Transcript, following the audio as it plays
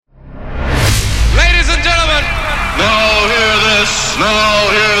Now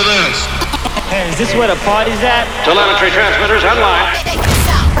hear this. Hey, is this where the party's at? Telemetry transmitters online.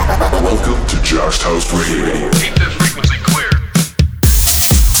 Welcome to Jack's House Radio. Keep that frequency clear.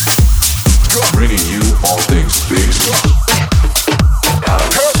 Bringing you all things bass,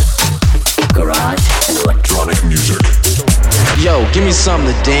 garage, and electronic music. Yo, give me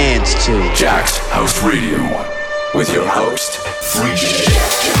something to dance to. Jack's House Radio with your host, Free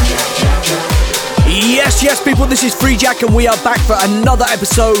Jack. Yes, people, this is Free Jack and we are back for another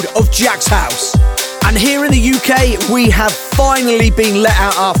episode of Jack's House. And here in the UK, we have finally been let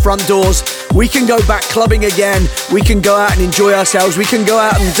out our front doors. We can go back clubbing again. We can go out and enjoy ourselves. We can go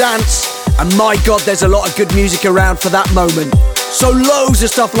out and dance. And my God, there's a lot of good music around for that moment. So loads of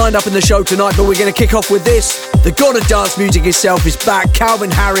stuff lined up in the show tonight, but we're going to kick off with this. The god of dance music himself is back,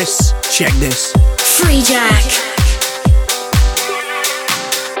 Calvin Harris. Check this. Free Jack.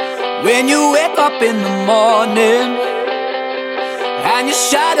 When you wake up in the morning and you're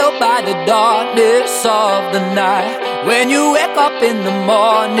shadowed by the darkness of the night. When you wake up in the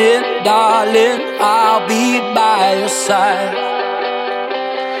morning, darling, I'll be by your side.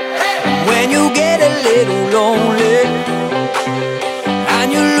 When you get a little lonely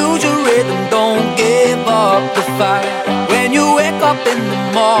and you lose your rhythm, don't give up the fight. When you wake up in the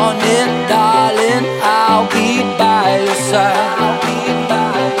morning, darling, I'll be by your side. I'll be by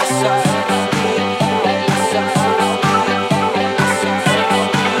your side.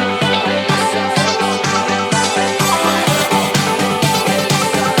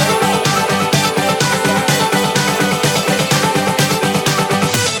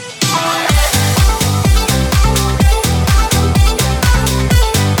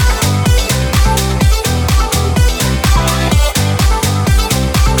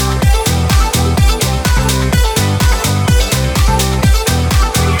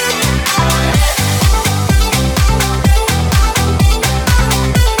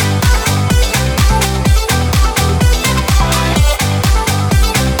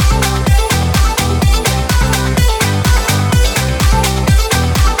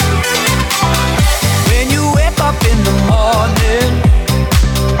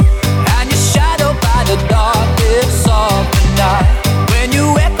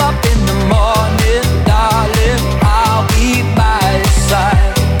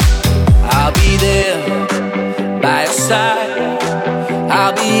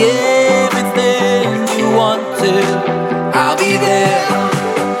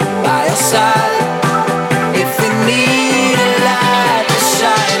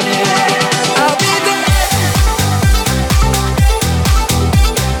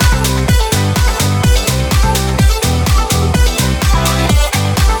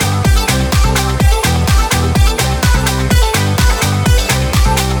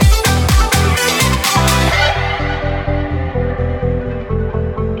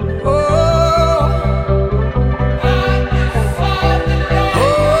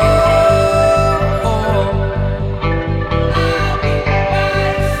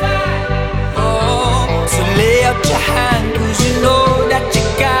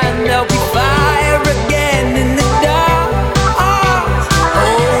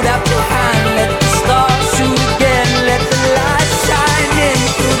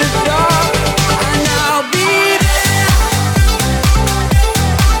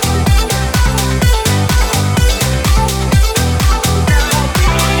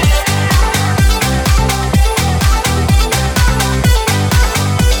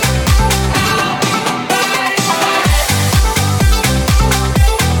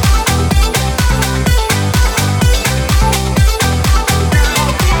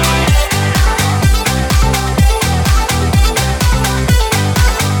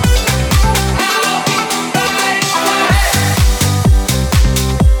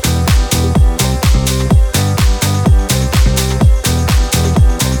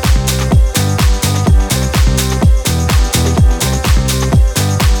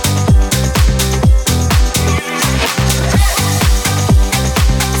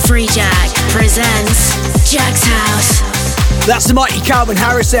 That's the mighty Calvin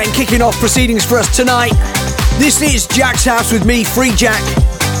Harris and kicking off proceedings for us tonight. This is Jack's House with me, Free Jack.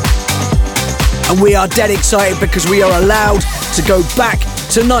 And we are dead excited because we are allowed to go back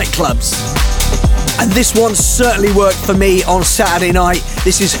to nightclubs. And this one certainly worked for me on Saturday night.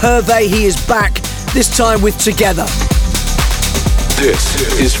 This is Hervé, he is back, this time with Together.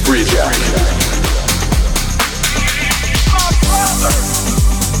 This is Free Jack. My brother,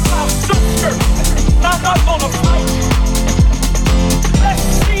 my sister, I'm not gonna fight. Let's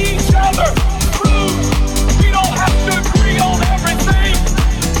see each other through. We don't have to agree on everything.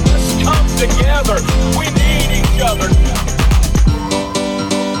 Let's come together. We need each other.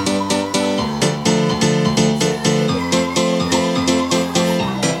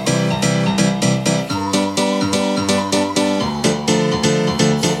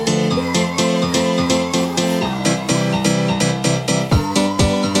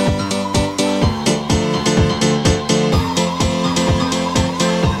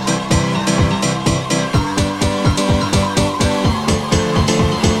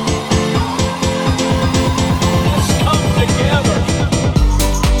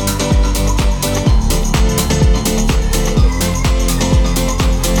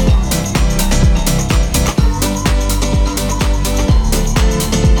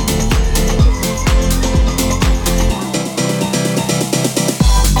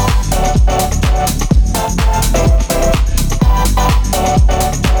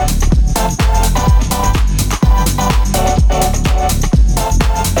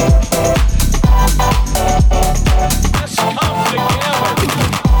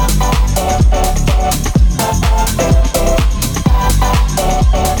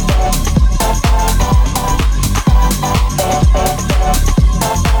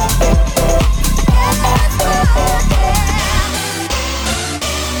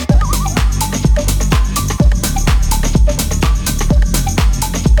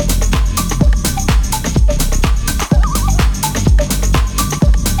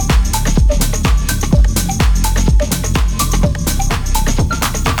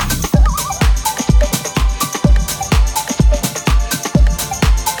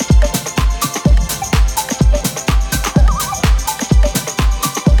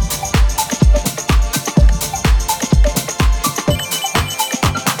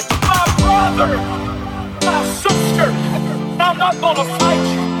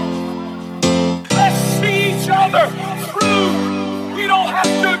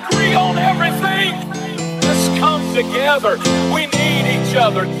 agree on everything. Let's come together. We need each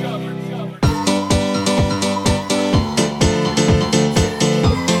other.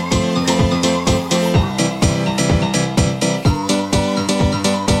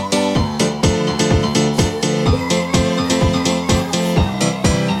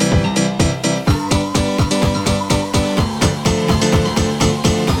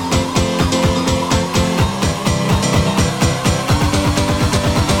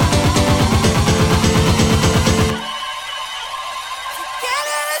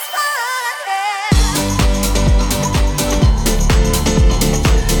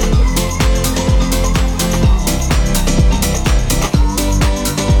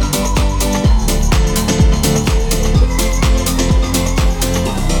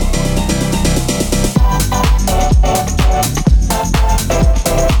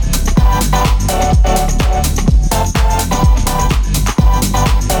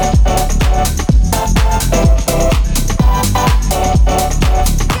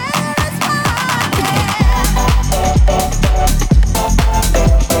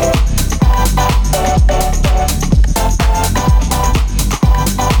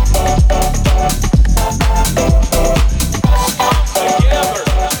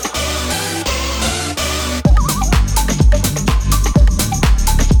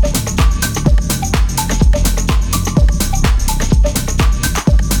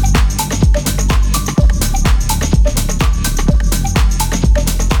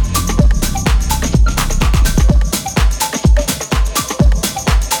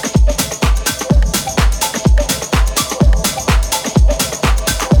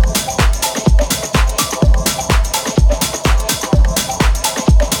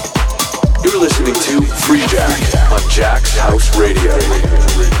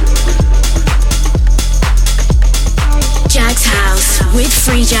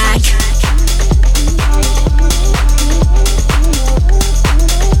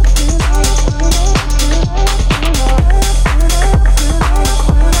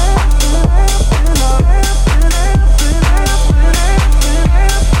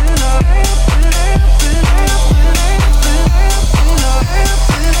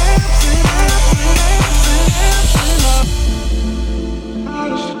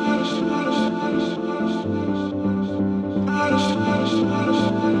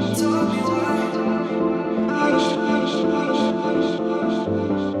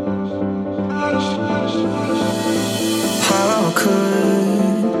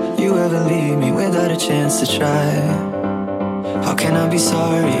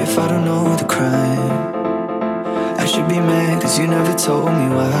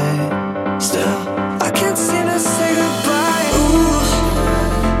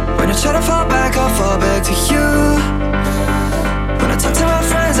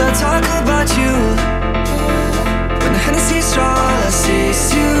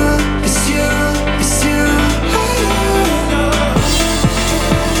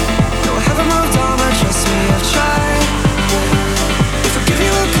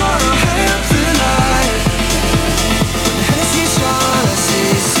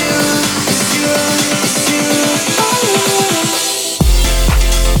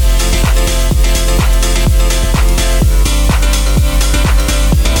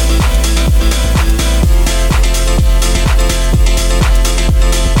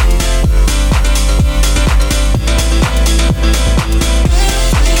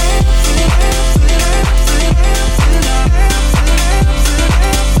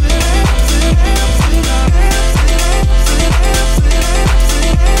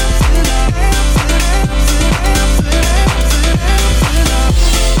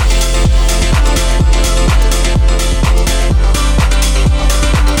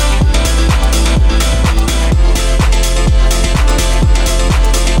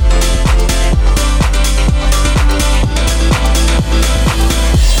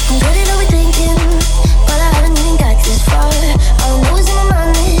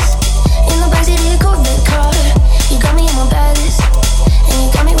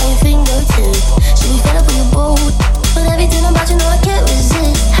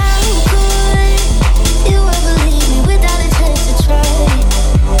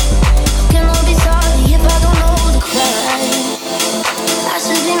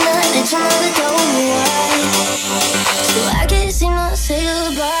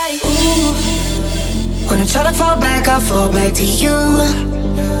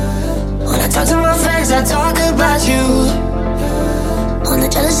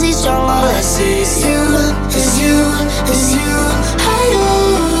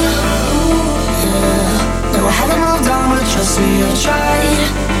 Trust me, I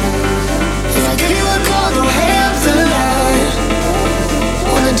tried.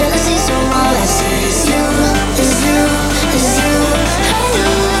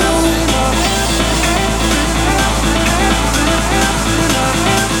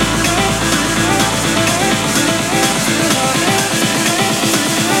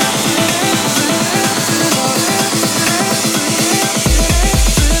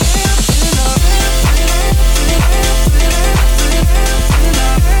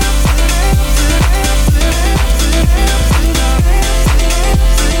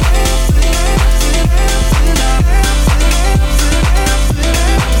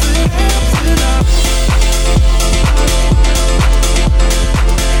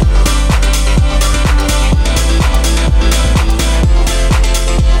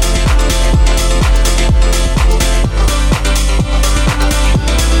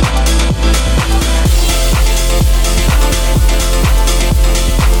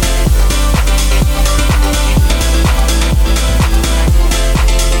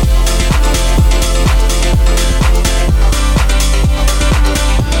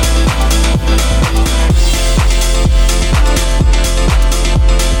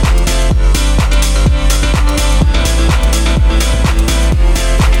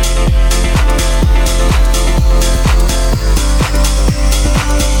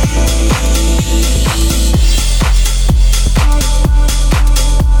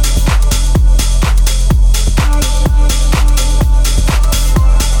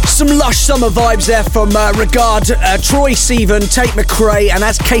 summer vibes there from Regard, Troy Sivan, Tate McRae, and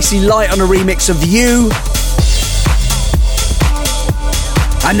that's Casey Light on a remix of You.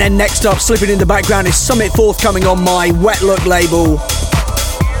 And then next up, slipping in the background, is Summit forthcoming on my Wet Look label.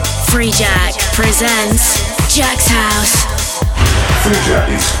 Free Jack presents Jack's House. Free Jack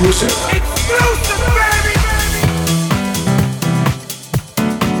exclusive. Exclusive, baby!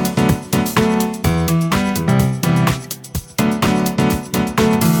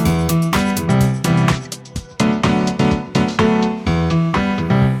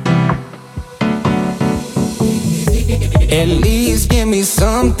 At least give me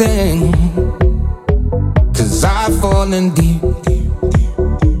something, 'cause I've fallen deep.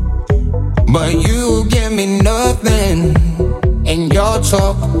 But you give me nothing, and your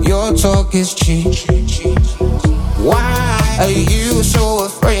talk is cheap. Why are you so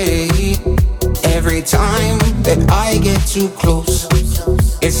afraid? Every time that I get too close,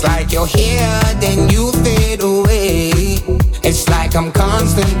 it's like you're here, then you fade away. It's like I'm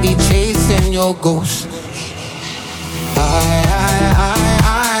constantly chasing your ghost.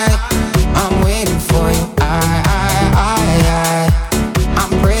 I'm waiting for you.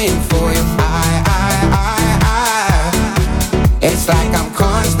 I'm praying for you. It's like I'm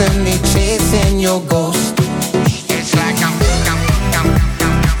constantly chasing your ghost. It's like I'm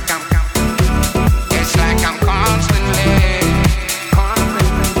It's like I'm constantly.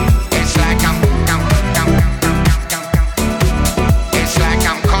 It's like I'm It's like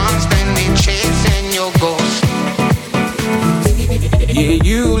I'm constantly chasing your ghost. Yeah,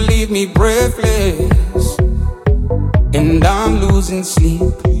 you leave me breathless, and I'm losing sleep.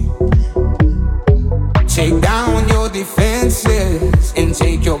 Take down your defenses and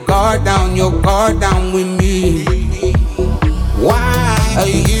take your guard down with me. Why are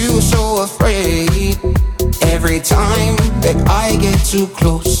you so afraid? Every time that I get too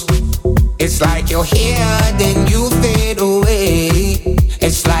close, it's like you're here, then you fade away.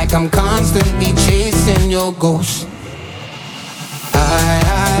 It's like I'm constantly chasing your ghost.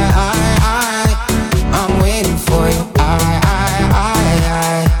 I'm waiting for you.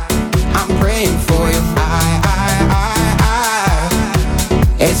 I'm praying for you.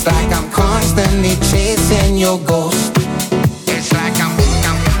 It's like I'm constantly chasing your ghost. It's like I'm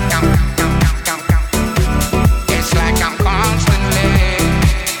It's like I'm constantly.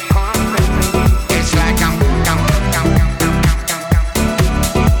 It's like I'm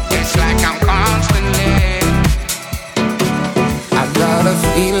It's like I'm constantly. I got a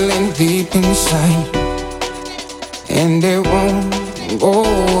feeling deep inside, and it won't go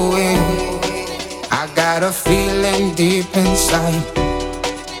away. I got a feeling deep inside,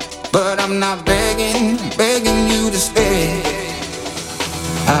 but I'm not begging you to stay.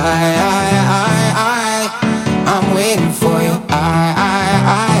 I'm waiting for you.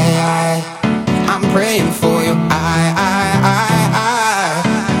 I'm praying for you.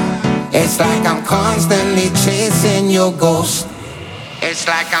 It's like I'm constantly chasing your ghost. It's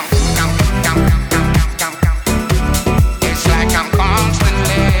like I'm It's like I'm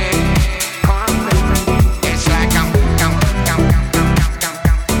constantly. It's like I'm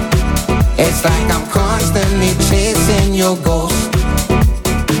It's like I'm constantly chasing your ghost.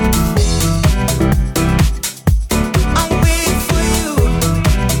 I'm waiting for you.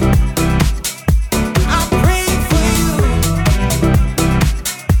 I'm praying for you.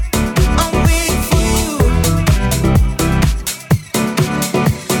 I'm waiting for you.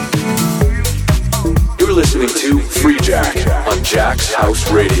 You're listening to Free Jack on Jack's House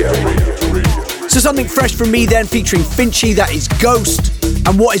Radio. So something fresh from me then, featuring Finchy, that is Ghost.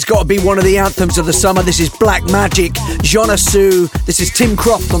 And what has got to be one of the anthems of the summer, this is Black Magic, Jonna Sue, this is Tim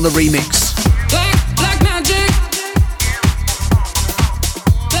Croft on the remix. Black magic.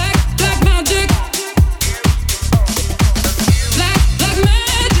 Black magic. Black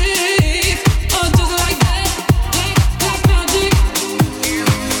magic. Oh, just like that. Black magic.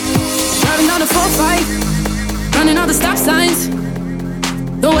 Driving down the 4-5, running all the stop signs.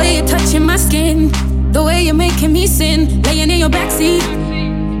 The way you're touching my skin, the way you're making me sin, laying in your backseat.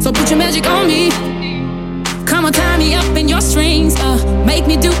 So put your magic on me. Come on, tie me up in your strings. Make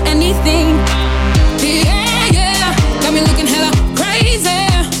me do anything. Yeah, yeah. Got me looking hella crazy.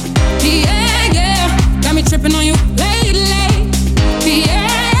 Yeah, yeah. Got me tripping on you lately.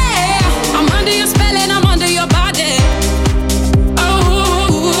 Yeah. I'm under your spell and I'm under your body.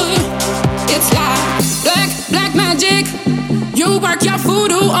 Oh, it's like black magic. You work your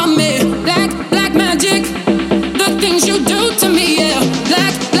voodoo on me. Black magic. The things you do to me, yeah.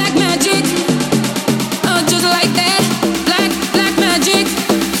 Black magic. Just like that. Black magic.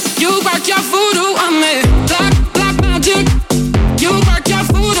 You work your voodoo.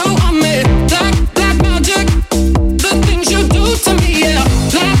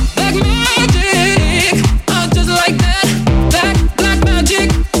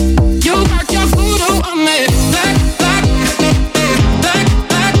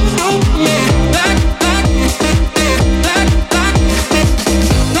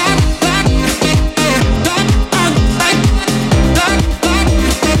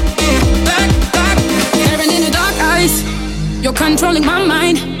 You're controlling my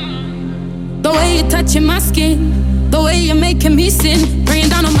mind. The way you're touching my skin, the way you're making me sin. Praying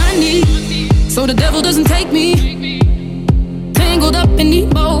down on my knees so the devil doesn't take me. Tangled up in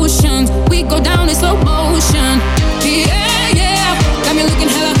emotions, we go down in slow motion. Yeah, yeah, got me looking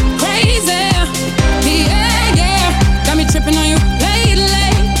hella crazy. Yeah, yeah, got me tripping on you lately.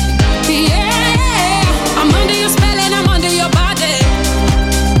 Yeah, I'm under your spell and I'm under your body.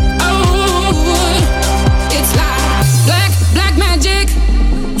 Oh, it's like black magic.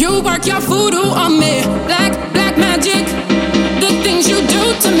 You work your voodoo on me. Black magic. The things you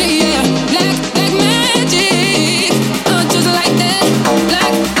do to me, yeah. Black magic. Just like that.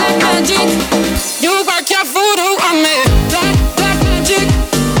 Black magic. You work your voodoo on me. Black magic.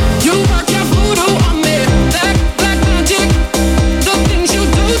 You work your voodoo on me. Black magic. The things you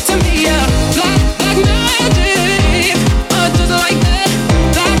do to me, yeah. Black magic. Just like that.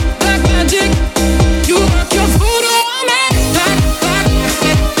 Black magic. You work your voodoo on me. Black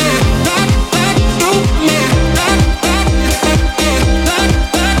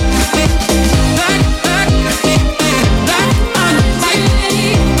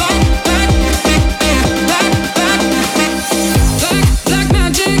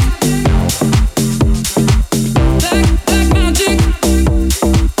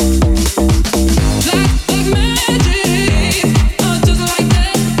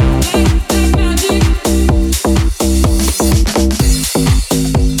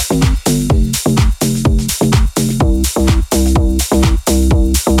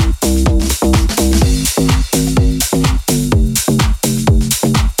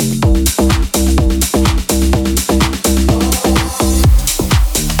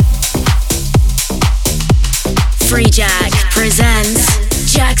Freejak presents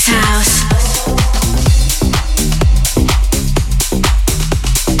Jack's House.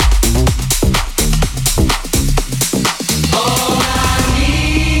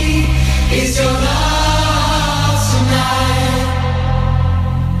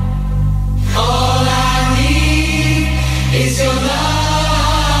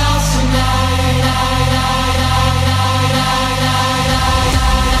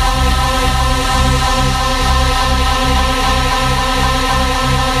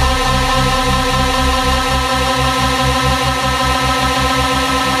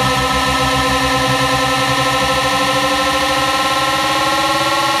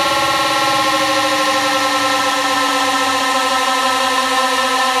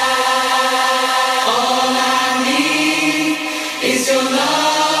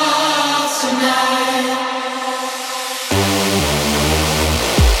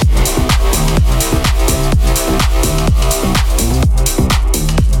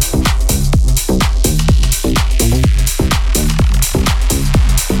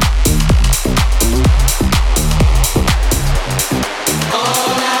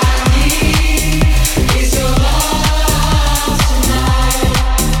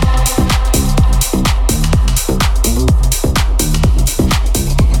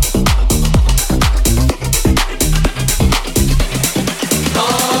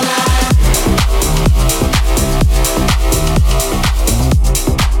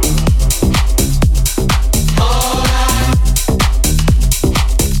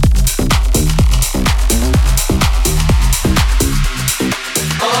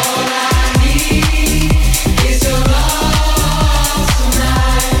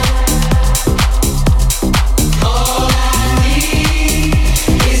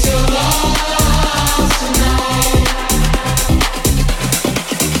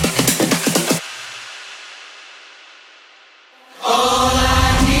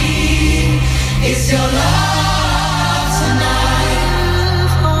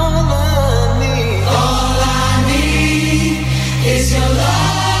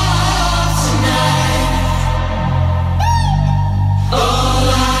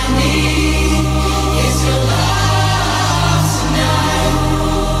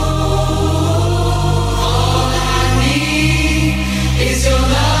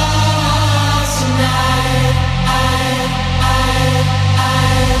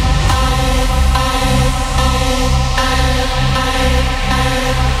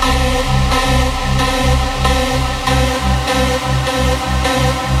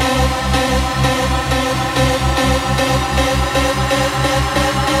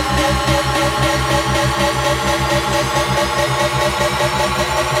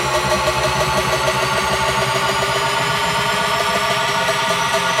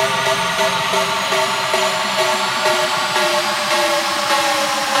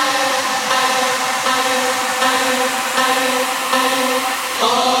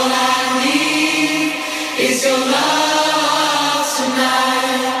 Is your love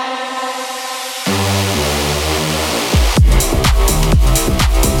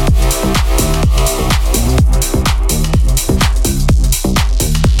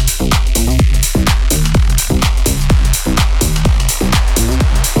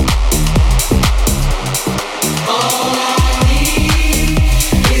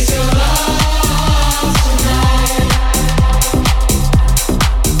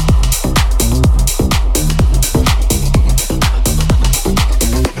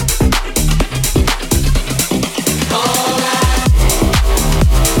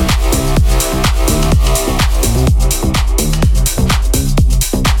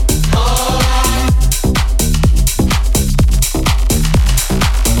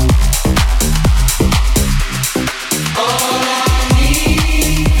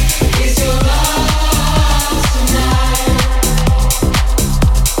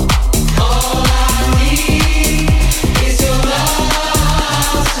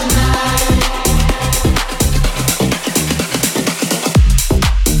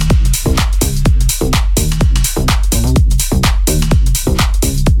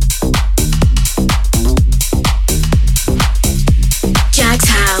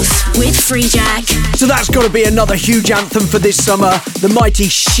Freejack. So that's got to be another huge anthem for this summer. The mighty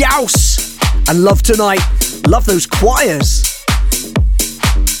Shouse and Love Tonight. Love those choirs.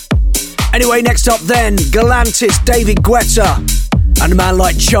 Anyway, next up then, Galantis, David Guetta, and a man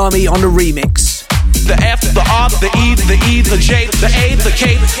like Charmy on the remix. The F, the R, the E, the E, the J, the A, the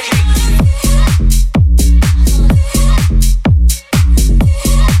K.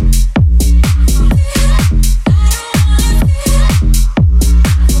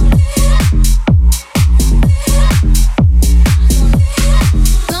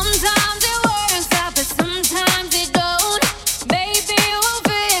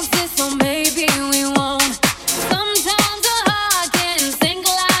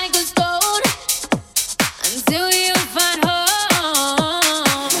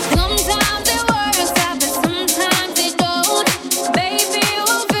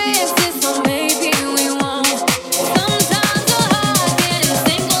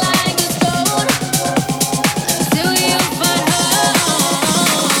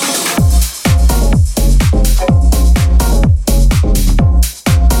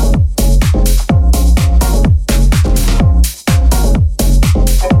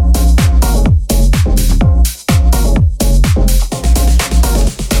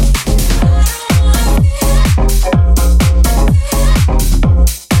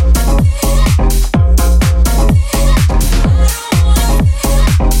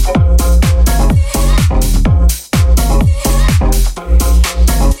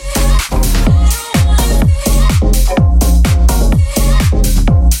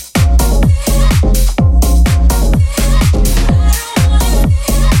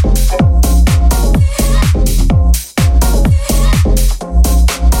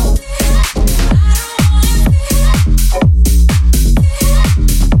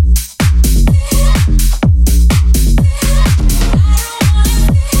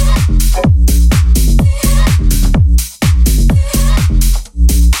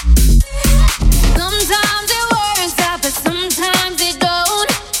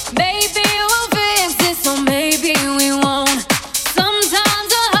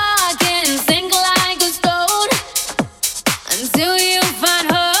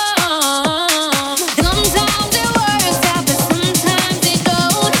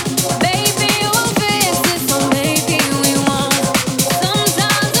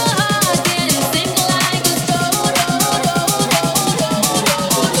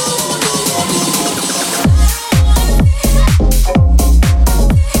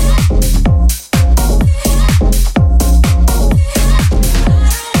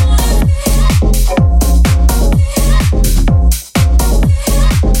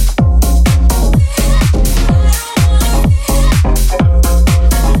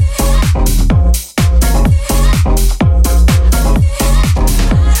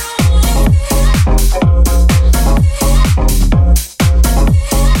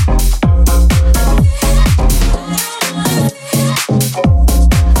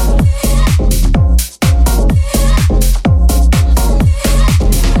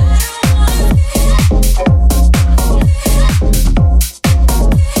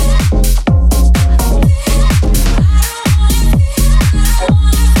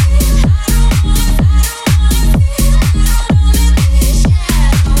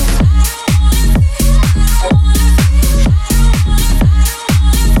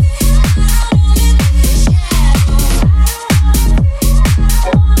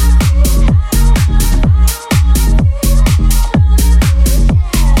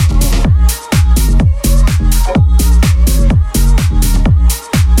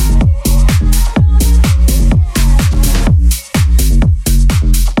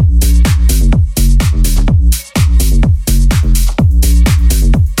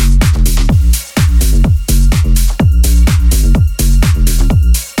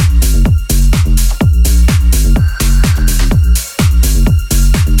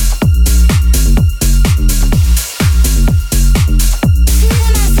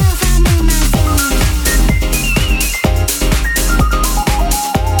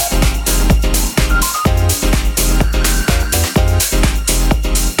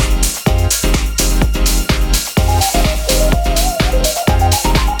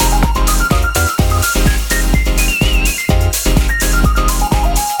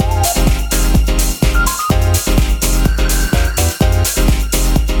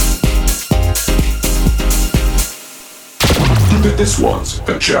 This one's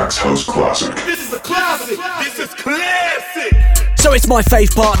a Jack's House classic. This is a classic. This is classic. So it's my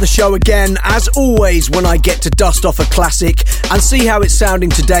fave part of the show again, as always, when I get to dust off a classic and see how it's sounding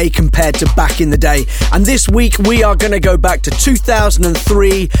today compared to back in the day. And this week we are going to go back to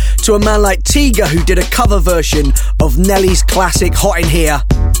 2003 to a man like Tiga, who did a cover version of Nelly's classic Hot in Here.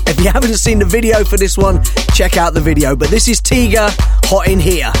 If you haven't seen the video for this one, check out the video. But this is Tiga, Hot in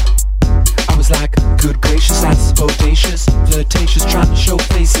Here. I was like, good gracious, that's bodacious, flirtatious, trying to show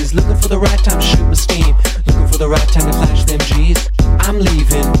faces, looking for the right time to shoot my steam, looking for the right time to flash them G's. I'm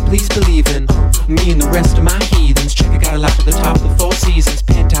leaving, please believe in me and the rest of my heathens. Check, I got a life at the top of the Four Seasons,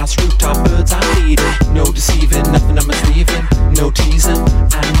 penthouse, rooftop, birds I'm leading. No deceiving, nothing I'm misleading, no teasing.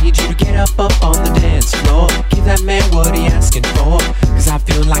 I need you to get up on the dance floor, give that man what he asking for, cause I'm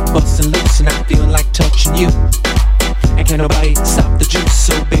feeling like busting loose and I'm feeling like touching you. And can't nobody stop the juice,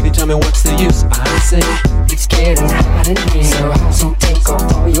 so baby tell me what's the use. I say, it's getting hot in here, so take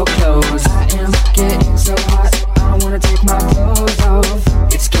off all your clothes. I am getting so hot, I wanna take my clothes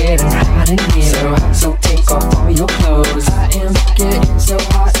off. It's getting hot in here, so take off all your clothes. I am getting so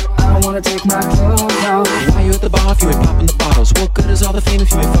hot, I wanna take my clothes off. Why you at the bar if you ain't popping the bottles? What good is all the fame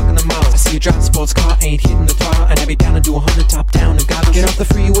if you ain't fucking the models? I see you drive a sports car, ain't hitting the throttle, and I be down to do 100 top down and goggles. Get off the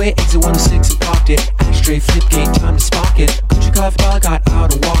freeway, exit 106 and parked it. Ashtray flip gate, time to spark it. Gucci coffee bar, got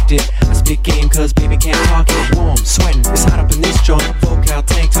out and walked it. I spit game cause baby can't talk it. Warm, sweating, it's hot up in this joint. Vocal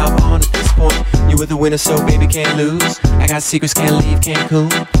tank top on at this point. You were the winner so baby can't lose. I got secrets, can't leave Cancun.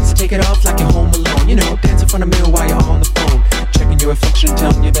 So take it off like you're home alone. You know, dance in front of the mirror while you're on the phone. Checking your reflection and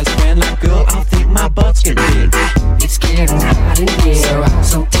telling your best friend like, girl, I think my butt's getting big. It's getting hot in here,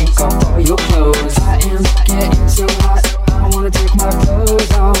 so take off all your clothes. I am getting so hot, I wanna take my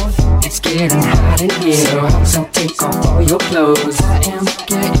clothes off. It's getting hot in here, so take off all your clothes. I am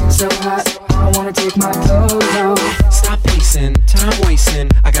getting so hot, I wanna take my clothes off. Stop pacing, time wasting.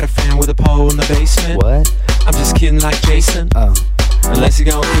 I got a fan with a pole in the basement. What? I'm just kidding like Jason. Oh. Unless you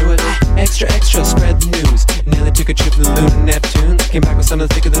gon' do it. Extra, extra, spread the news. Nelly took a trip to the lunar Neptune. Came back with something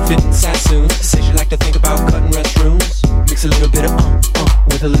thicker than fitting Sassoons. Says she like to think about cutting restrooms. Mix a little bit of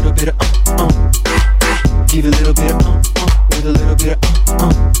with a little bit of give a little bit of with a little bit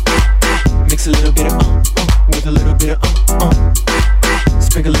of mix a little bit of with a little bit of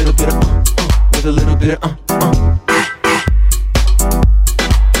sprinkle a little bit of with a little bit of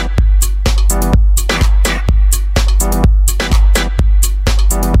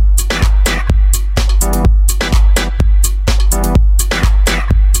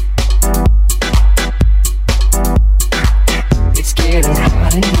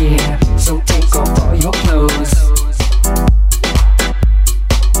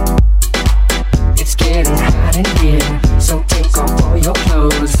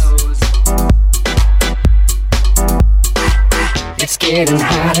getting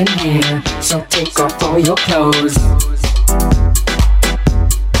hot in here, so take off all your clothes.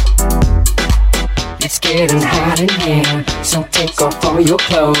 It's getting hot in here, so take off all your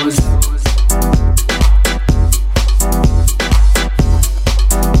clothes.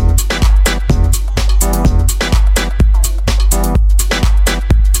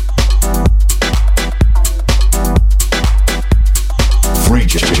 Free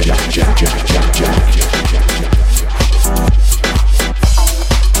Jack.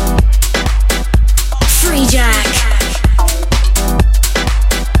 Free Jack.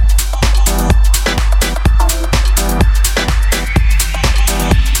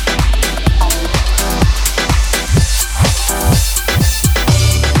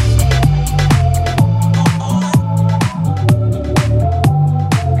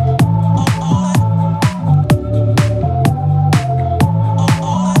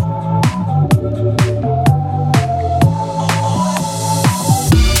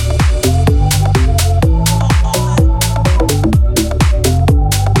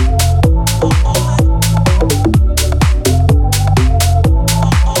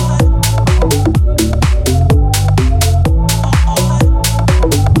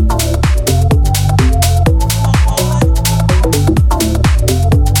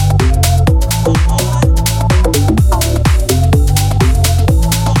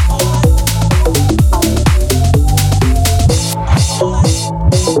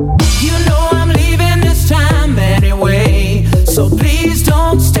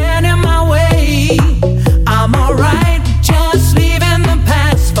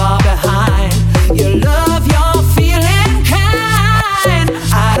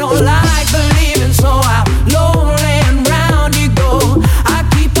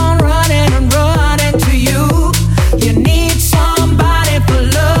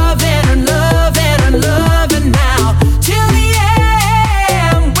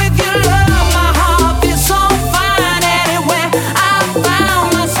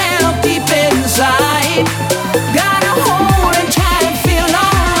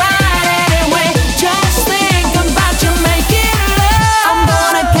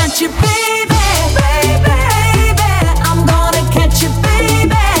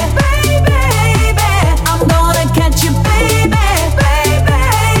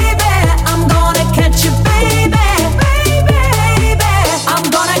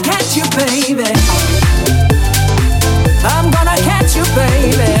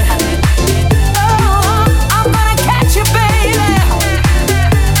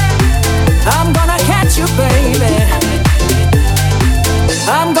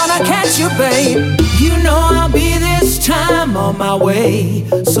 babe. You know I'll be this time on my way.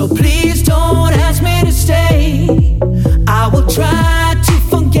 So please don't ask me to stay. I will try to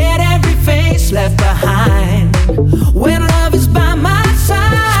forget every face left behind. When love is by my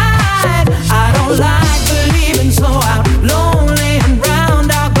side, I don't like believing, so I'm lonely and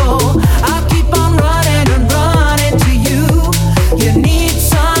round I'll go. I'll keep on running and running to you. You need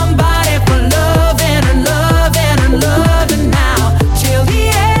somebody for loving and loving and loving now till the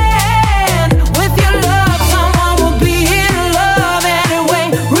end. With your love, someone will be in love anyway.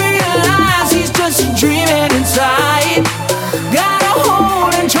 Realize he's just dreaming inside. Got a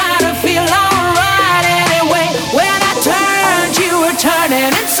hold and try to feel alright anyway. When I turned, you were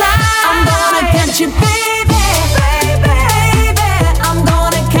turning inside. I'm gonna catch you, baby, baby. I'm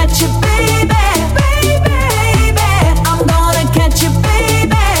gonna catch you, baby, baby. I'm gonna catch you, baby,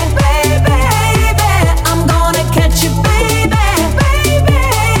 baby. I'm gonna catch you, baby, baby.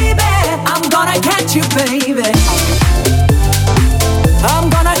 I'm gonna catch you, baby. I'm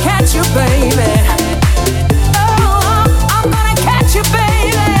gonna catch you, baby. Oh, I'm gonna catch you,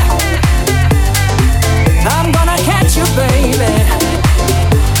 baby. I'm gonna catch you, baby.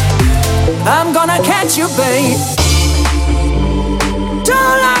 I'm gonna catch you, babe.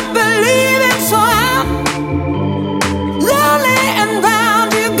 Don't like believing, so I'm lonely and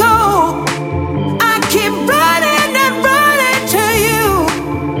round you go. I keep running and running to you,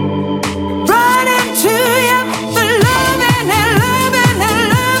 running to you. The loving and loving and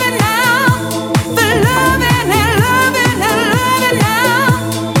loving now. The loving and loving and loving now.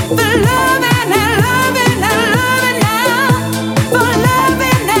 The loving and loving and loving now. The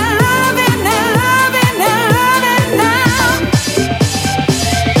loving and loving and loving and loving now.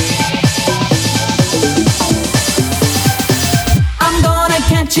 I'm gonna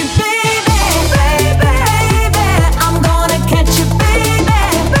catch you, baby, baby. I'm gonna catch you, baby,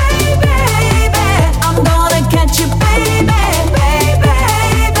 baby. I'm gonna catch you, baby, baby.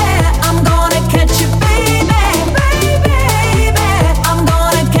 I'm gonna catch you, baby, baby. I'm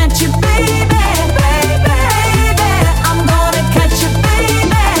gonna catch you, baby, baby. I'm gonna catch you, baby,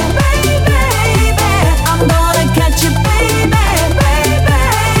 baby. I'm gonna catch you, baby, baby.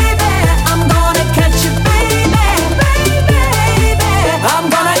 I'm gonna catch you, baby, baby. I'm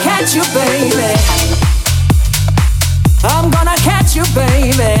gonna catch you, baby. I'm gonna catch you,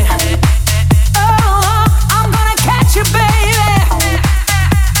 baby. Oh, I'm gonna catch you, baby.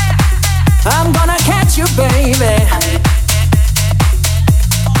 I'm gonna catch you, baby.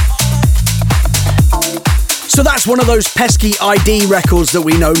 So that's one of those pesky ID records that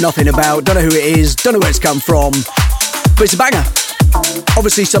we know nothing about. Don't know who it is, don't know where it's come from, but it's a banger.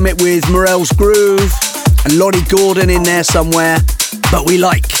 Obviously something with Morel's Groove and Lonnie Gordon in there somewhere, but we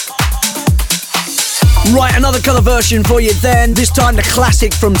like. Right, another colour version for you then. This time the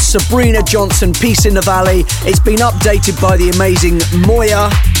classic from Sabrina Johnson, Peace in the Valley. It's been updated by the amazing Moya.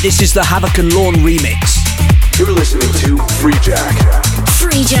 This is the Havoc and Lawn remix. You're listening to Free Jack.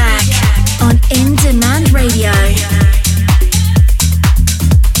 Free Jack on In Demand Radio.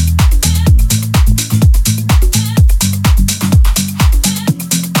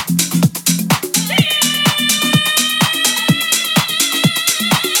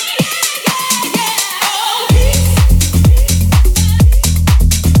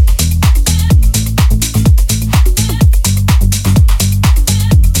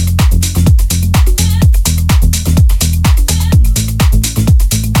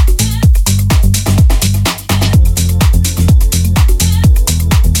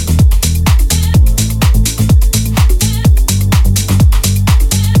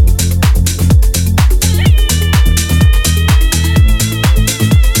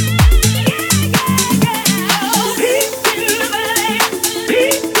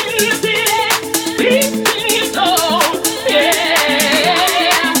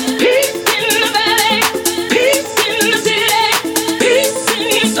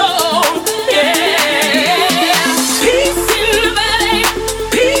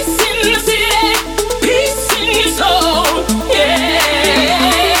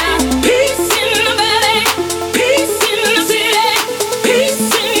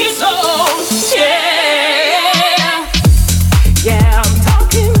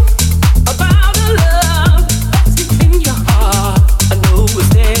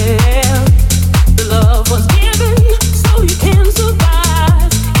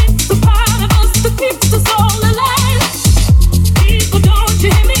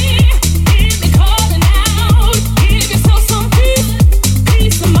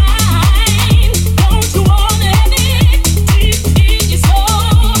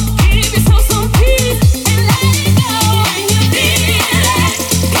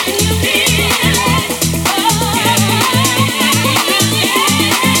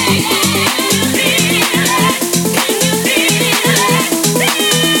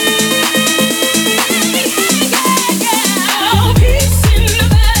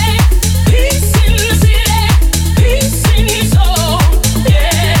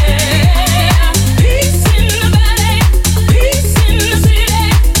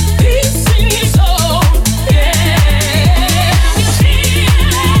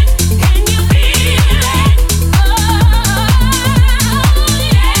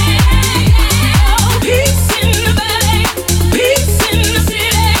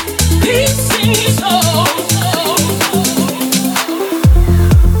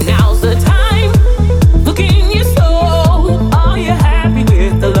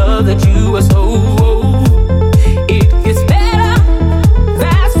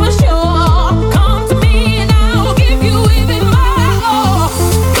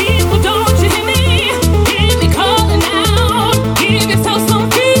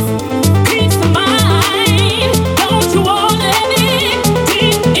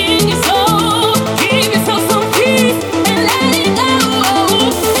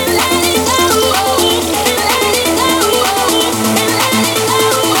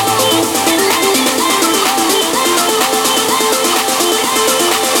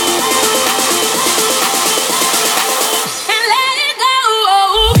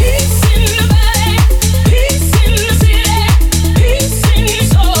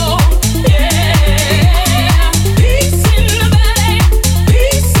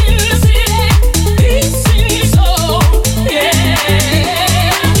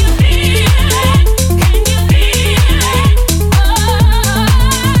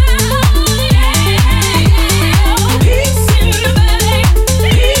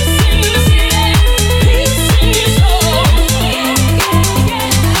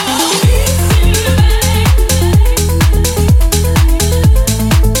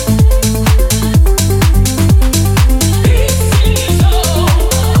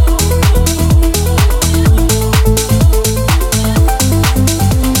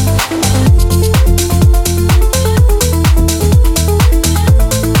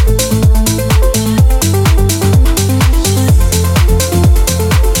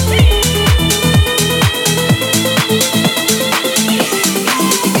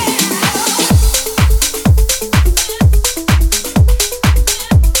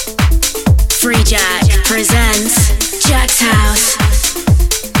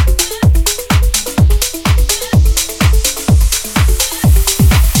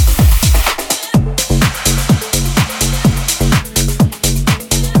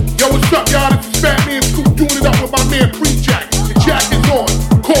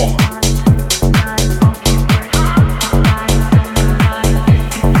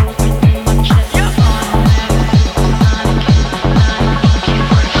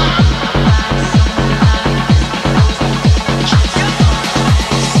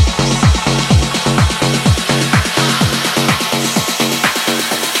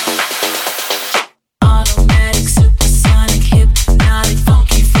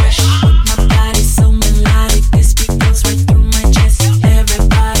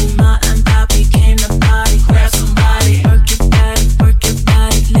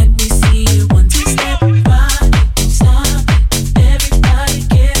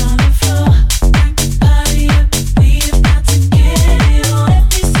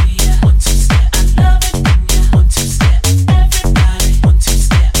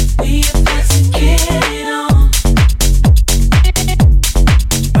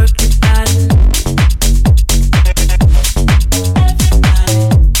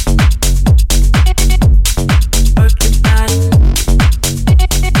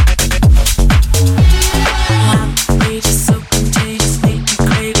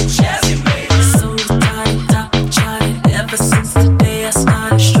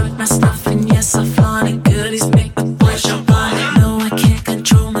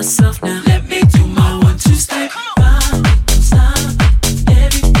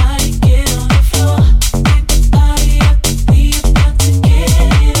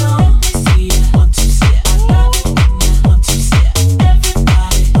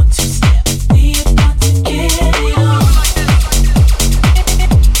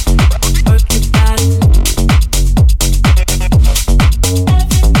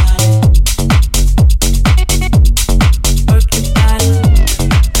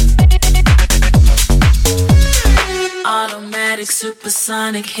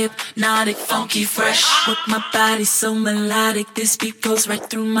 sonic, hypnotic, funky, fresh. With my body so melodic, this beat goes right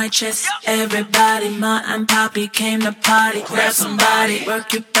through my chest. Everybody, Ma and Poppy came to party. Grab somebody,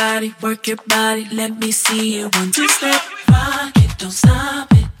 work your body, let me see you. 1, 2 step, rock it, don't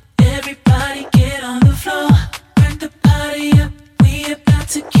stop it. Everybody get on the floor, crank the party up. We about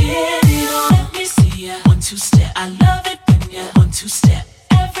to get it on. Let me see ya. 1, 2 step, I love it when ya. 1, 2 step,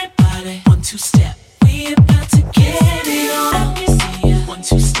 everybody. 1, 2 step, we about to get it on. Let me see ya. 1,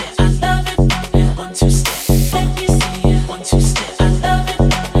 2 step, I love it when ya. 1, 2 step, let me see ya. 1, 2 step, I love it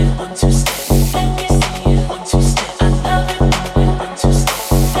when ya. 1, 2 step, let me see ya. 1, 2 step, I love it when ya. 1, 2 step,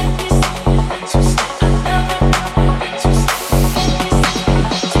 let me see ya. 1, 2 step, I love it when ya.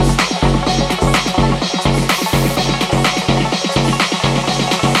 1, 2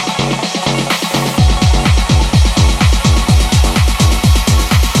 step.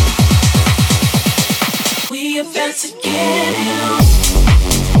 About to get it on.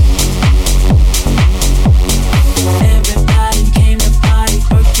 Everybody came to party,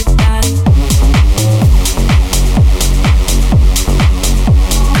 work your body.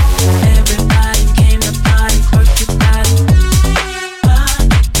 Everybody came to party, work your body. Rock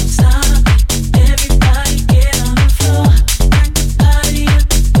it, don't stop it. Everybody get on the floor, crank the party up.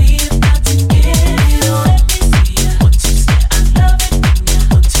 We about to get it on. Let me see ya. 1, 2 step, I love it when ya.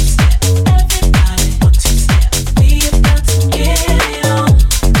 1, 2 step, everybody. 1, 2 step.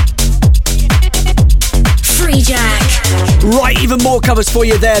 Free Jack. Right, even more covers for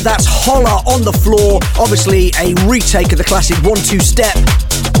you there. That's Holler on the Floor. Obviously a retake of the classic 1, 2 step.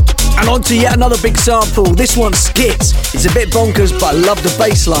 And on to yet another big sample. This one's Skits. It's a bit bonkers, but I love the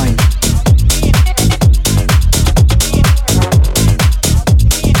bass line.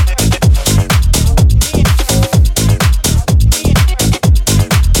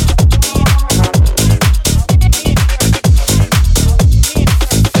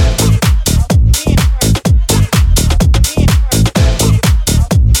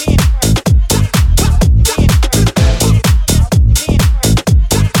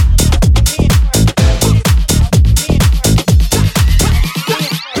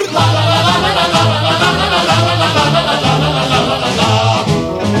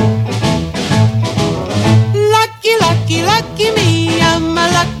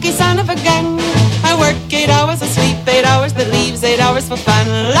 For fun.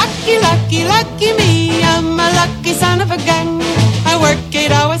 Lucky, lucky, lucky me, I'm a lucky son of a gun. I work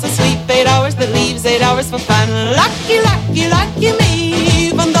 8 hours, I sleep 8 hours, that leaves 8 hours for fun. Lucky, lucky, lucky me,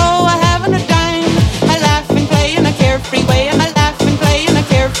 even though I haven't a dime. I laugh and play in a carefree way, and I laugh and play in a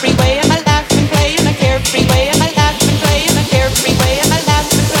carefree way, and I laugh and play in a carefree way, and I laugh and play in a carefree way, and I laugh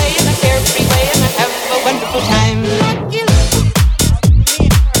and play in a carefree way, and I have a wonderful time. Lucky,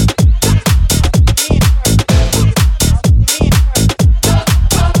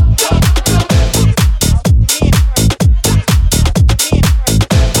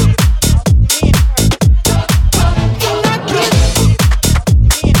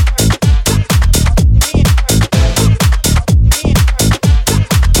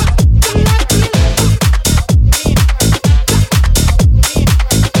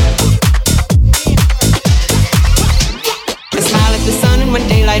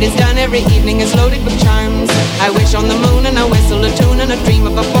 every evening is loaded with charms. I wish on the moon and I whistle a tune and I dream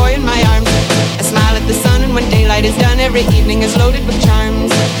of a boy in my arms. I smile at the sun and when daylight is done, every evening is loaded with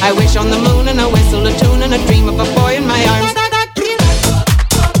charms. I wish on the moon and I whistle a tune and I dream of a boy in my arms.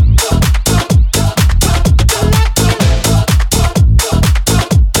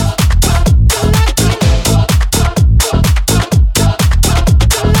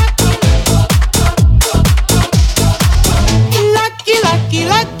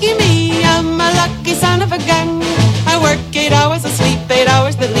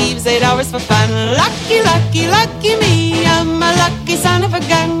 For fun. Lucky, lucky, lucky me, I'm a lucky son of a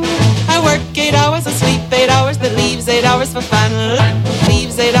gun. I work 8 hours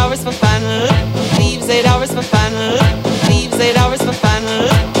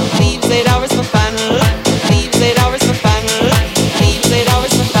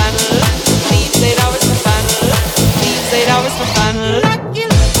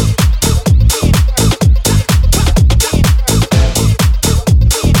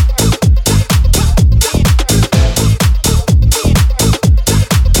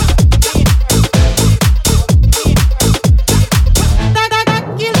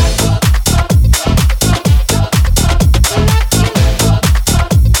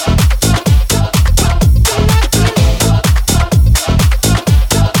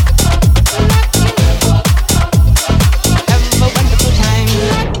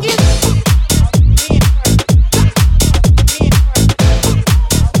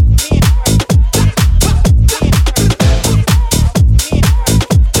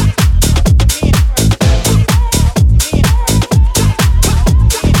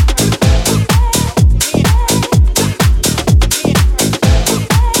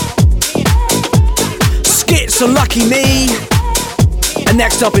Lucky Me. And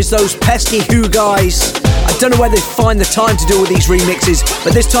next up is those pesky Who guys. I don't know where they find the time to do all these remixes,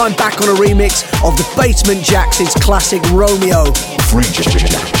 but this time back on a remix of the Basement Jaxx' classic Romeo. Free Jack.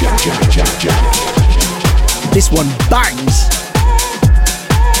 This one bangs.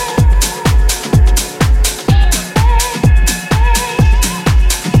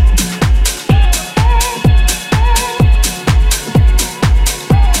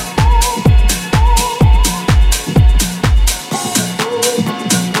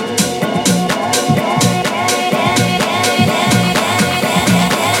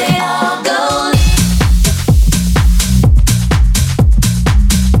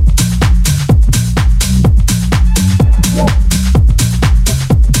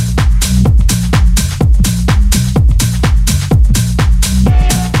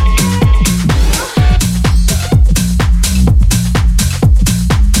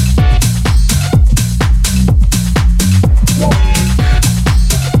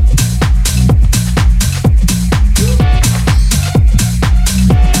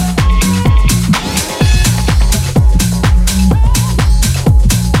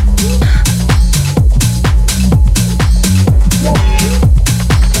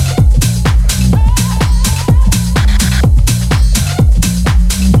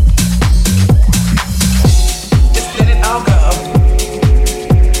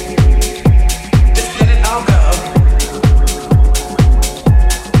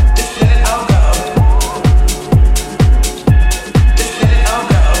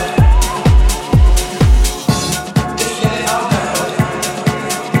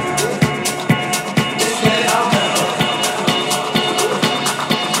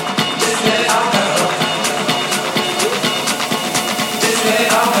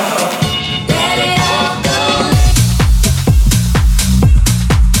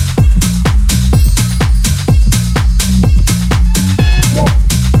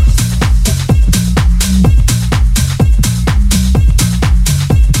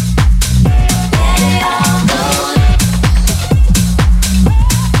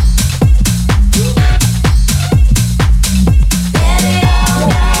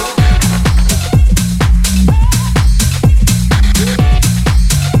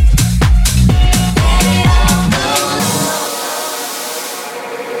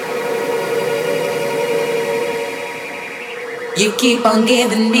 You keep on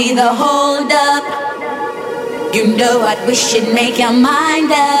giving me the hold up. You know I wish you'd make your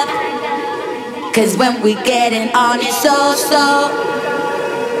mind up. 'Cause when we getting on it so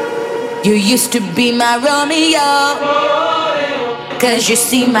you used to be my Romeo. 'Cause you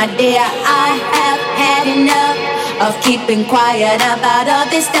see my dear, I have had enough of keeping quiet about all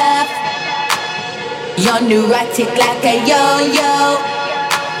this stuff. You're neurotic like a yo-yo.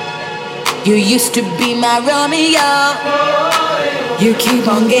 You used to be my Romeo. You keep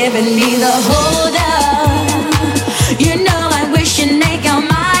on giving me the hold up. You know I wish you'd make your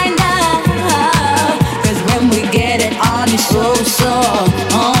mind up. 'Cause when we get it on it's so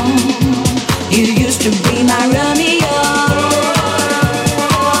you used to be my Romeo.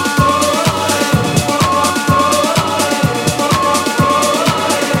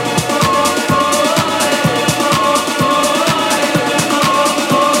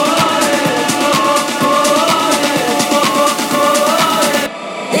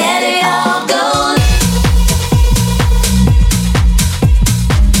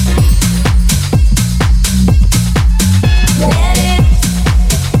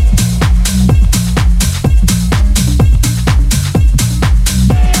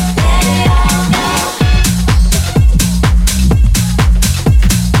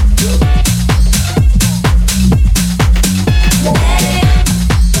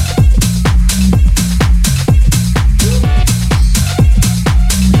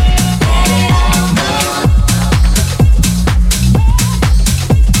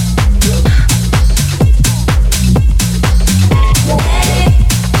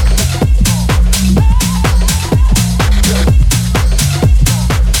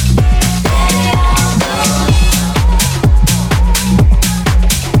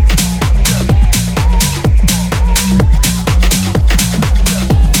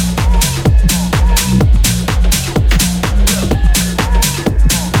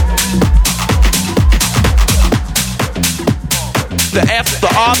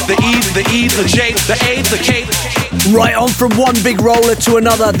 The E, the J, the A, the K. Right on from one big roller to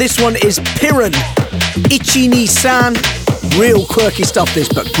another. This one is Piran, Ichi-ni-san. Real quirky stuff this,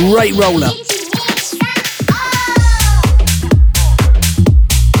 but great roller.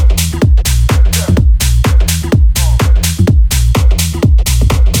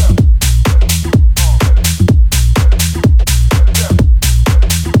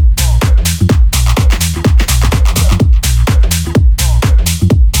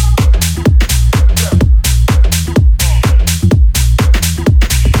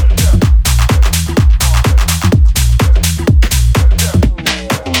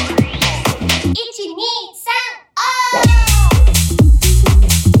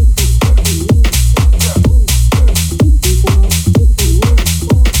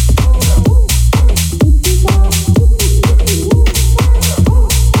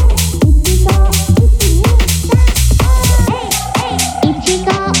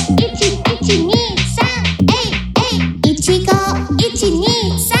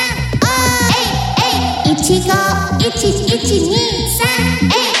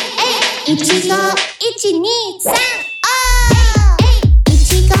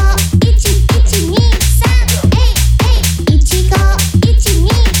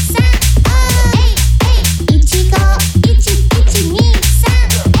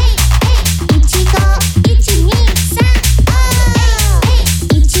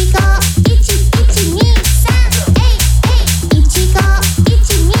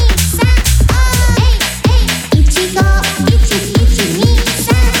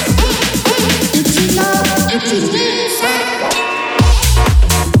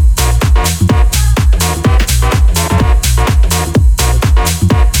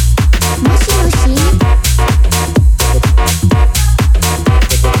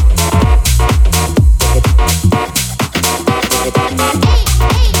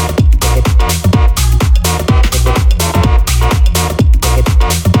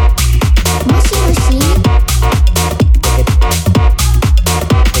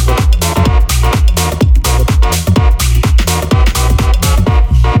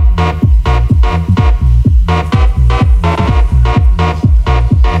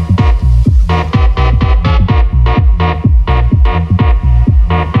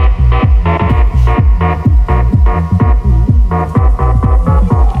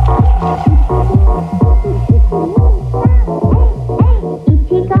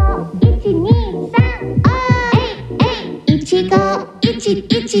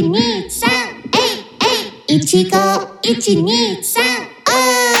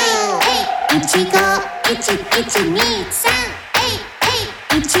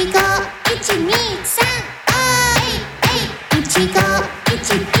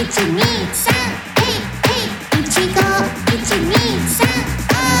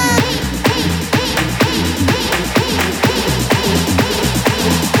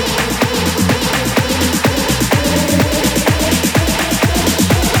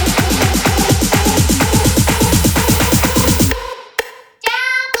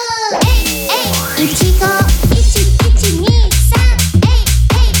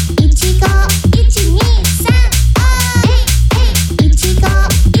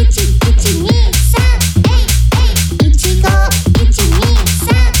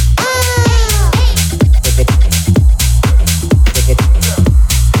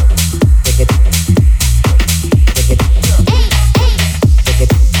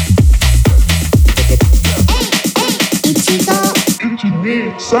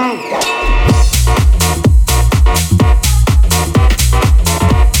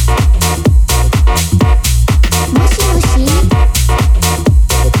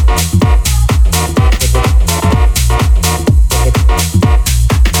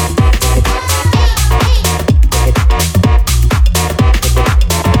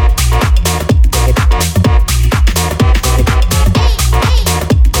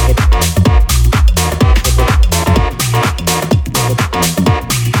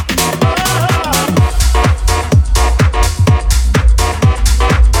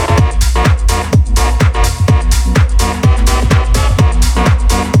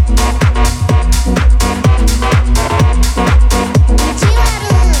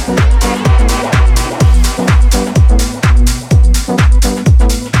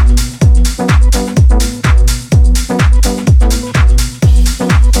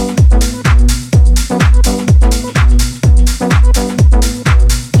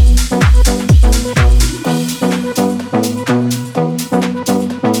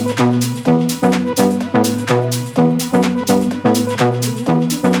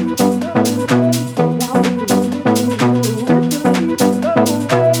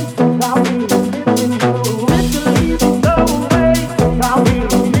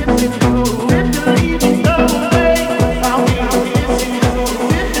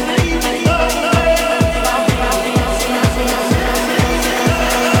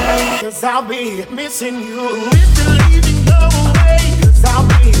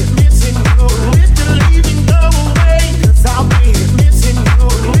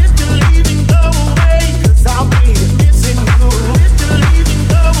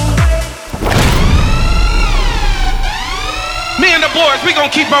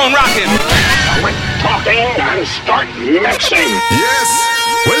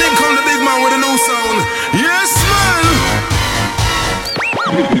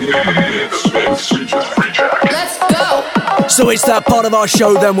 So it's that part of our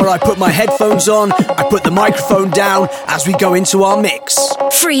show then where I put my headphones on, I put the microphone down as we go into our mix.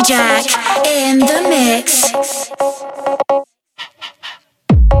 Freejack in the mix.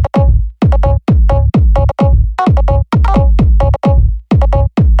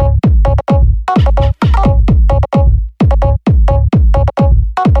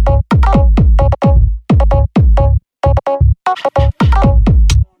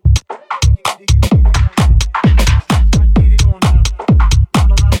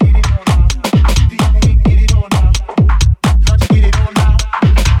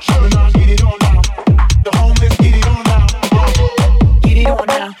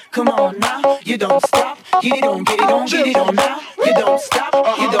 on now, you don't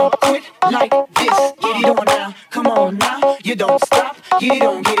stop, you don't quit like this. Get it on now, come on now, you don't stop, get it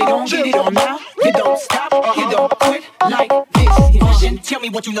on, get it on, get it on now. You don't stop, you don't quit like this. Tell me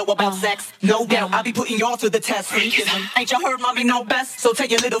what you know about sex. No doubt, I'll be putting y'all to the test. Ain't you heard mommy know best? So tell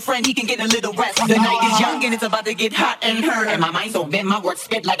your little friend he can get a little rest. The night is young and it's about to get hot and hurt. And my mind's so bent, my words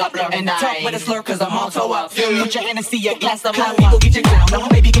spit like a blur. And I talk with a slur cause I'm all toe up. Put your hand and see a glass of wine. People get your clown on,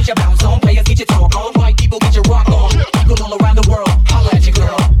 baby get your bounce on. Players get your talk on, white people get your rock on. People all around the world, holla at your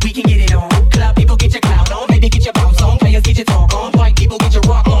girl. We can get it on. Club people get your clown on, baby get your bounce on. Players get your talk on, white people get your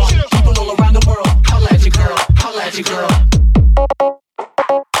rock on. People all around the world, holla at your girl, holla at your girl.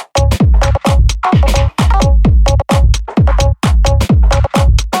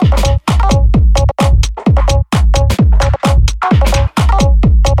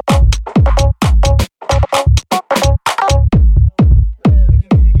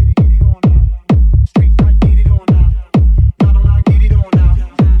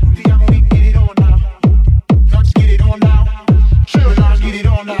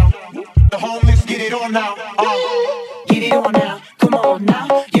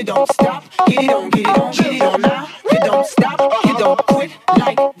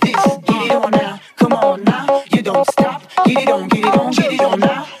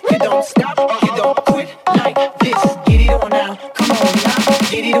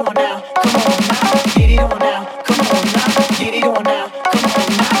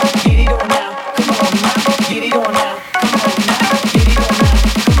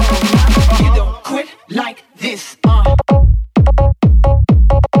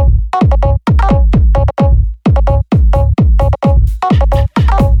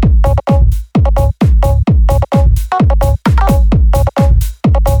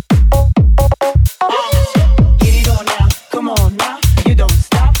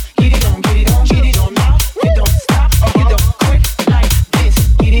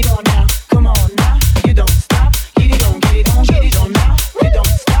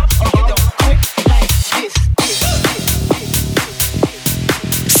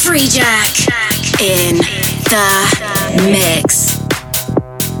 Freejak in the mix.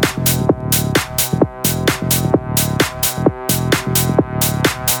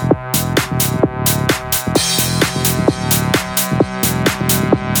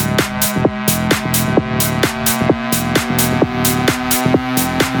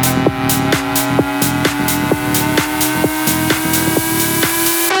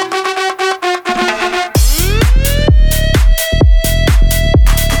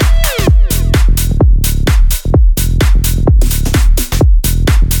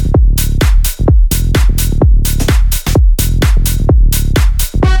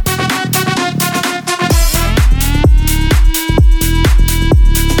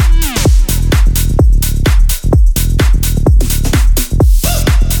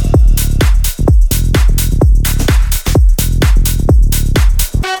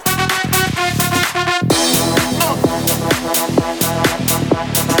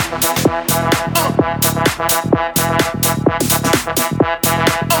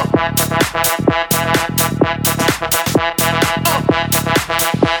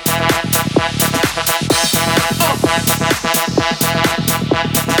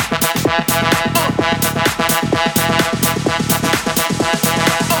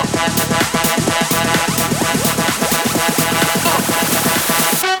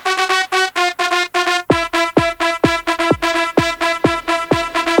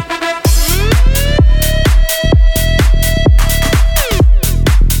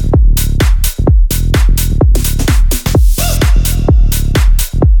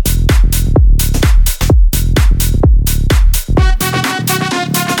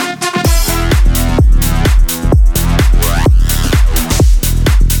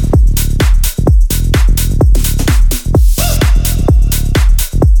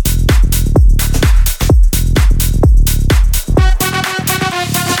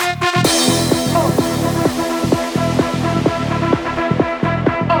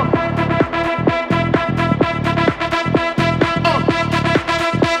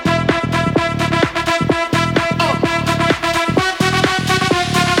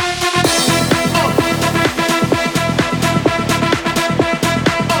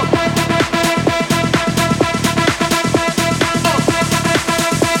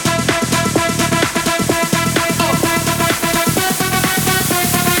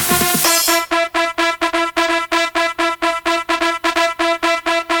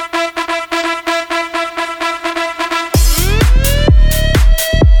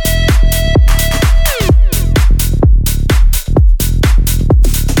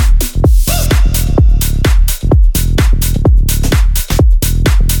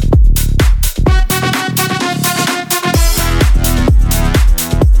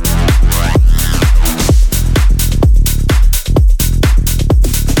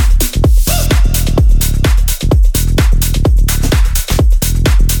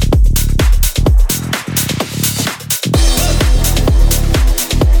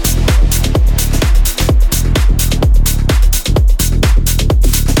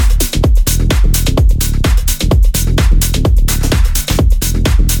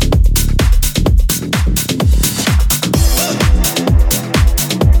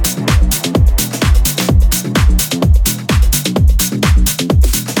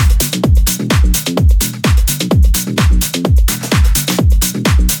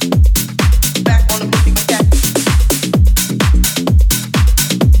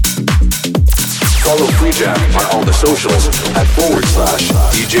 Follow Freejack on all the socials at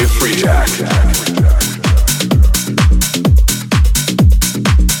 /DJ Freejack.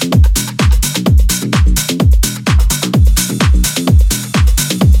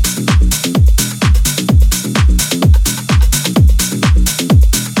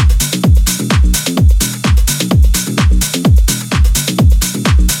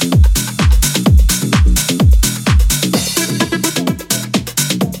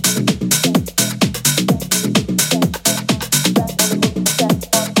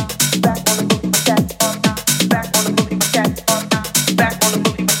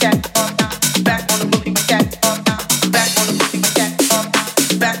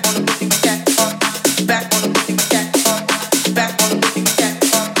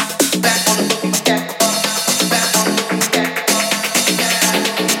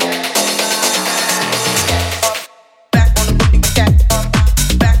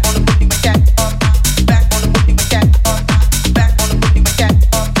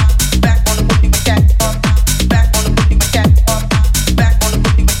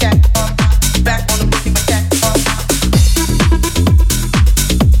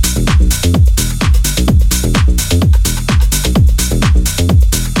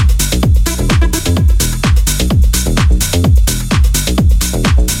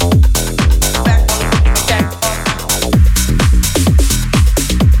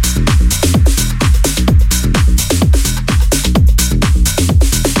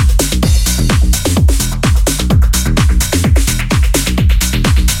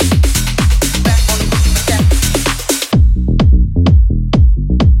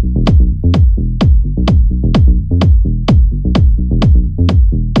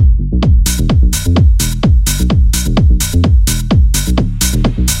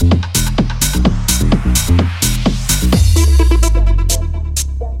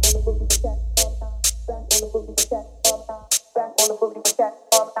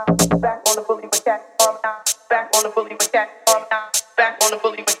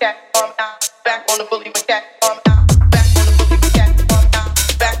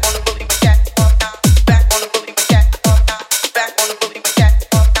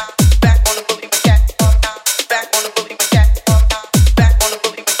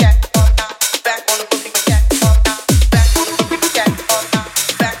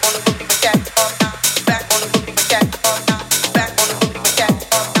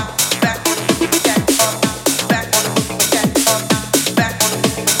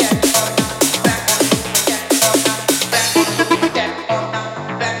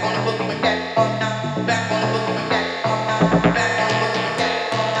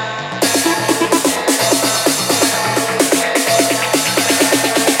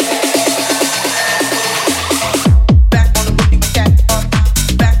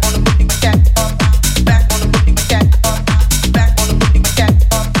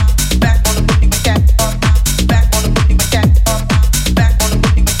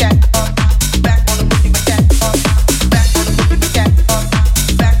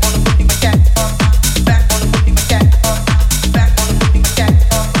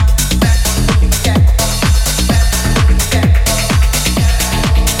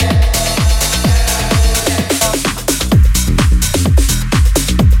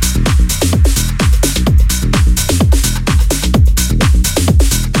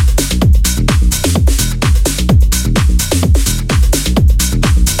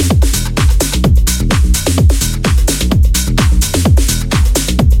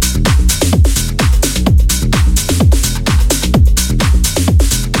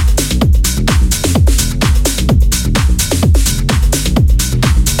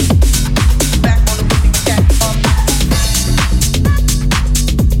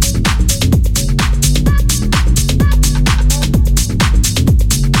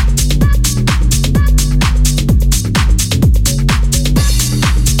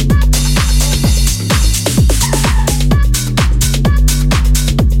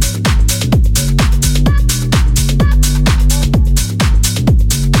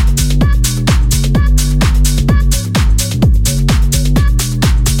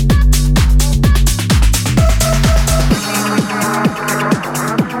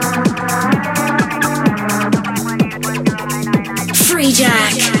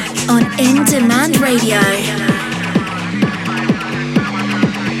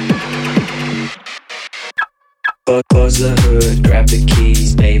 Close the hood, grab the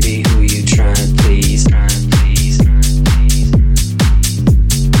keys, baby, who you trying please?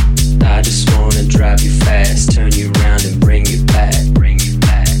 I just wanna drive you fast, turn you around and bring you back.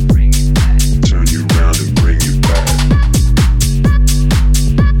 Turn you around and bring you back.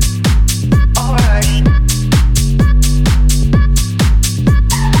 Alright.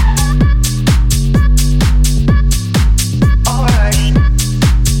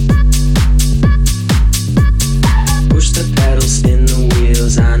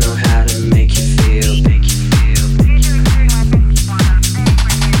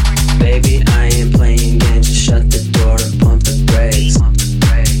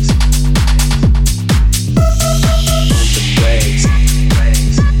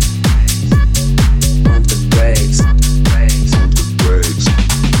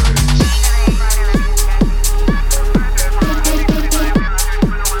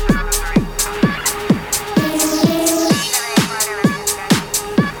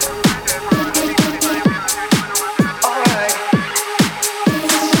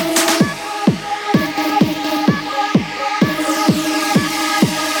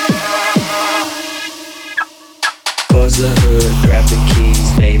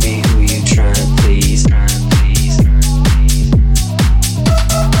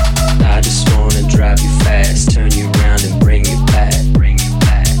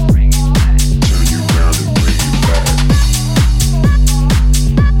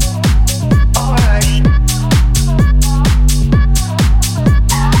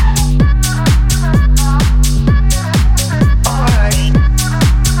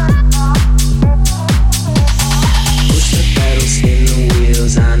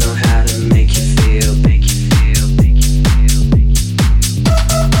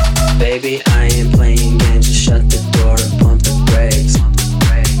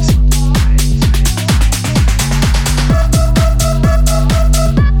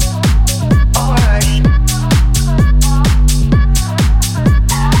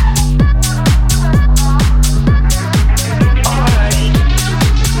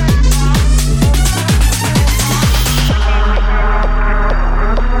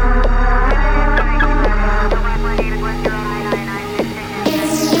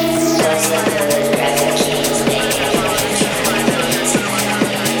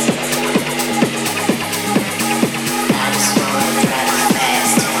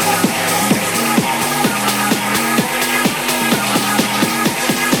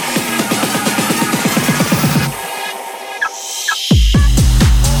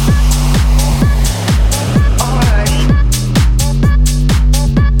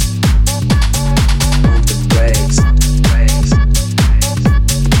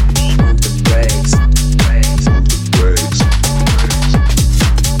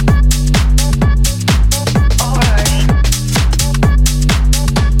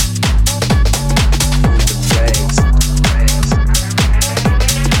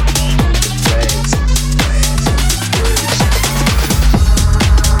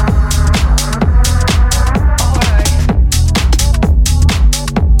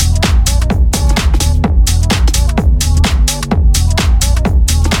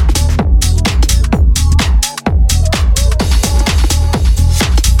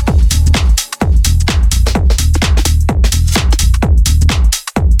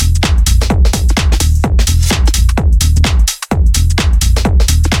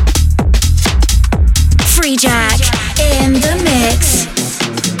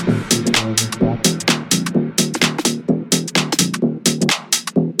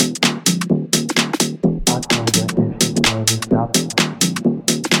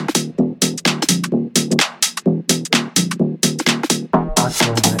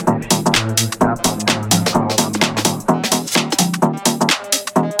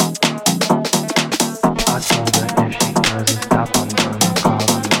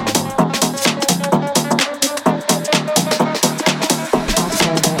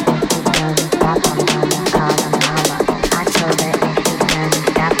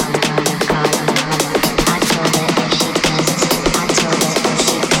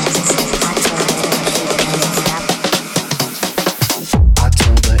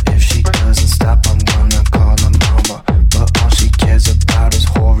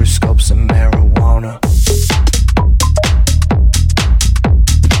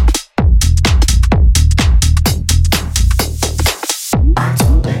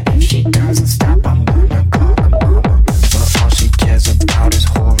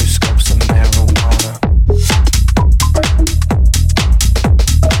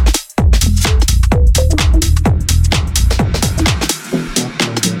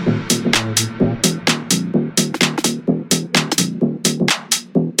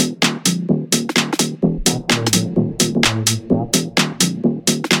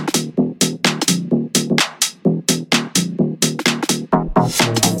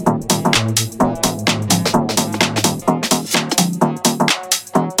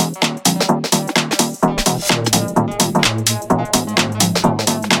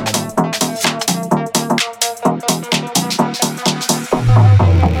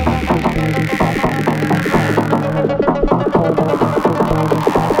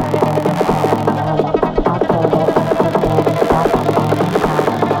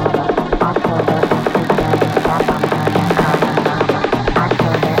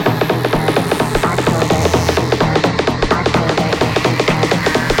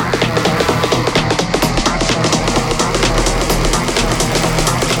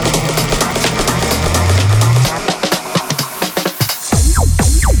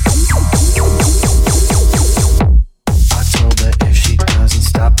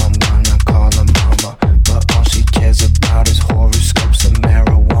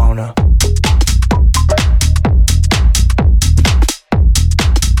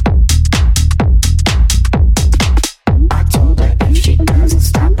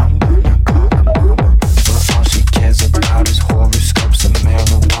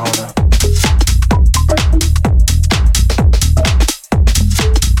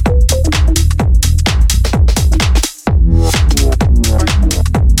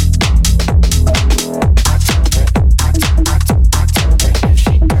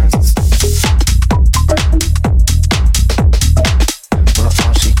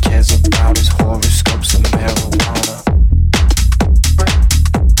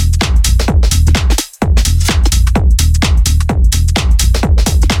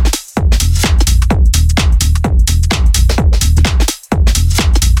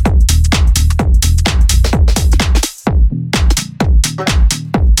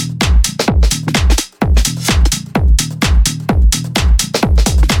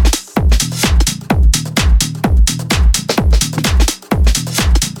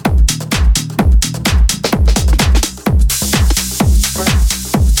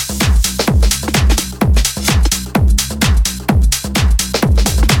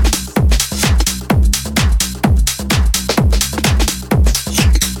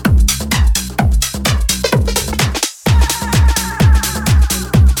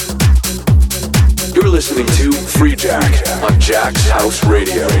 listening to Free Jack on Jack's House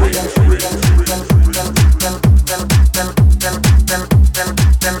Radio.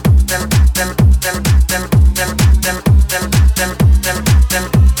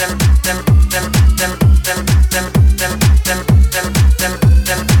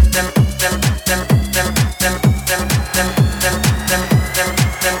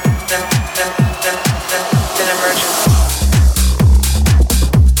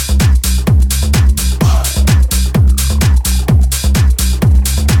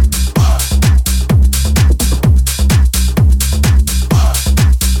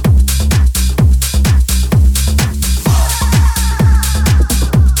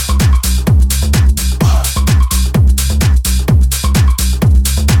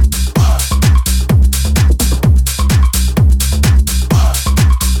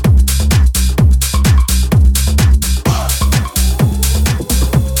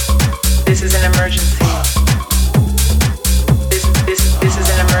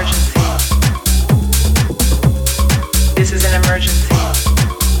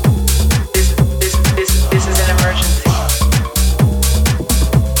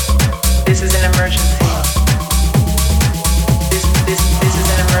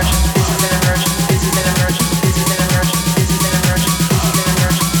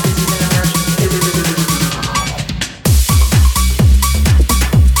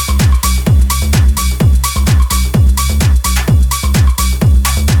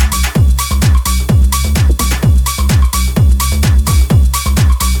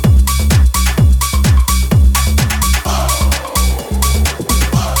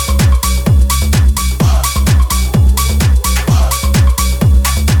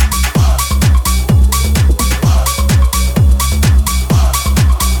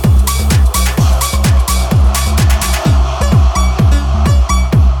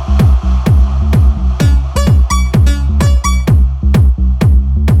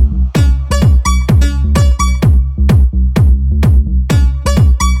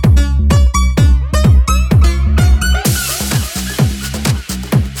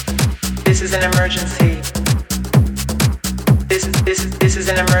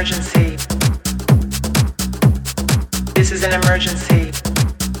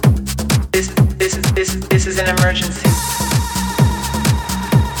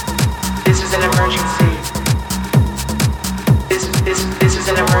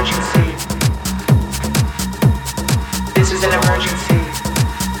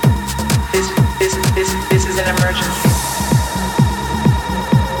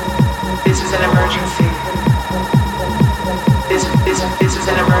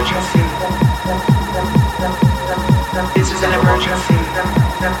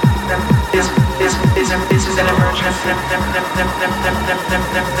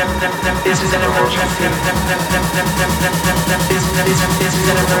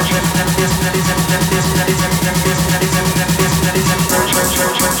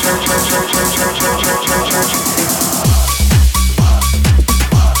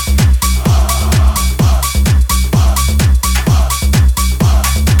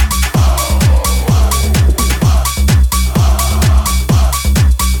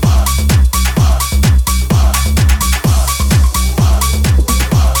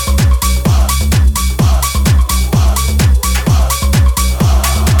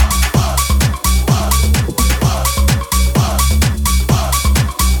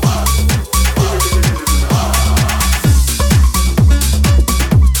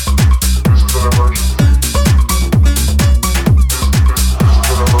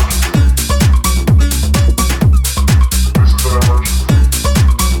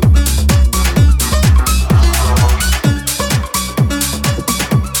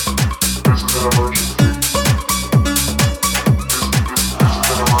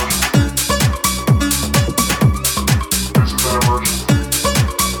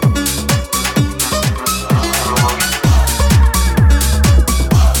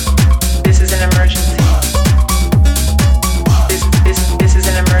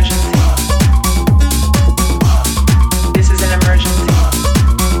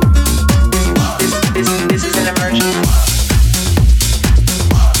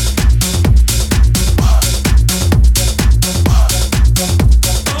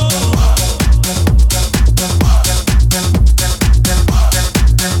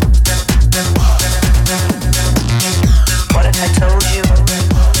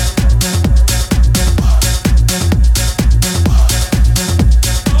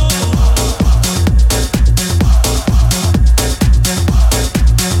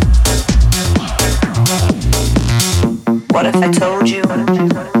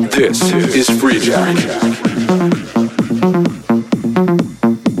 This is Free Jack.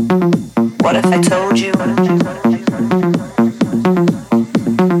 What if I told you?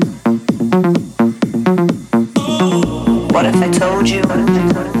 What if I told you?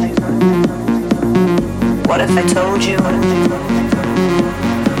 What if I told you?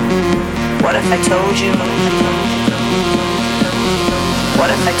 What if I told you? What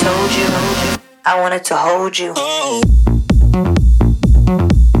if I told you? I wanted to hold you.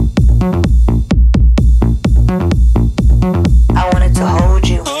 I wanted to hold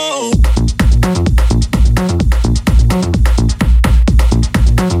you.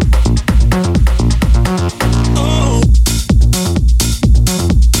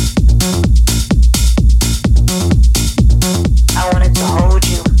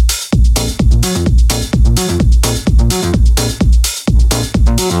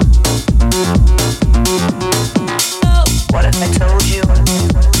 What if I told you?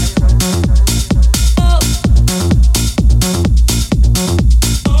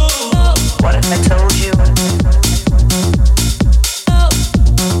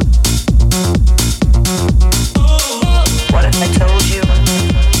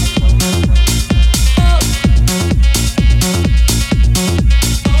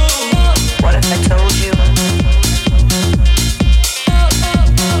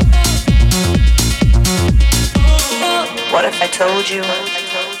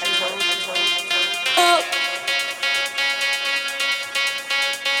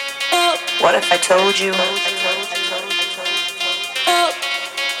 What if I told you?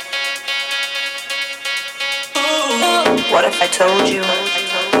 What if I told you? What if I told you?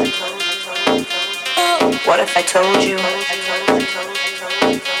 What if I told you?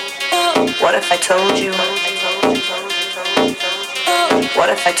 What if I told you? What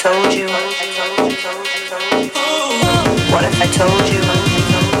if I told you? What if I told you?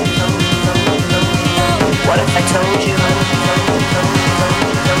 What if I told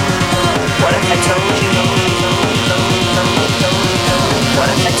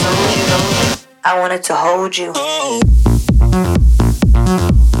you? I wanted to hold you.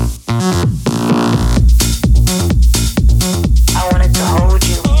 I wanted to hold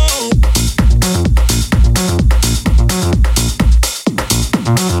you.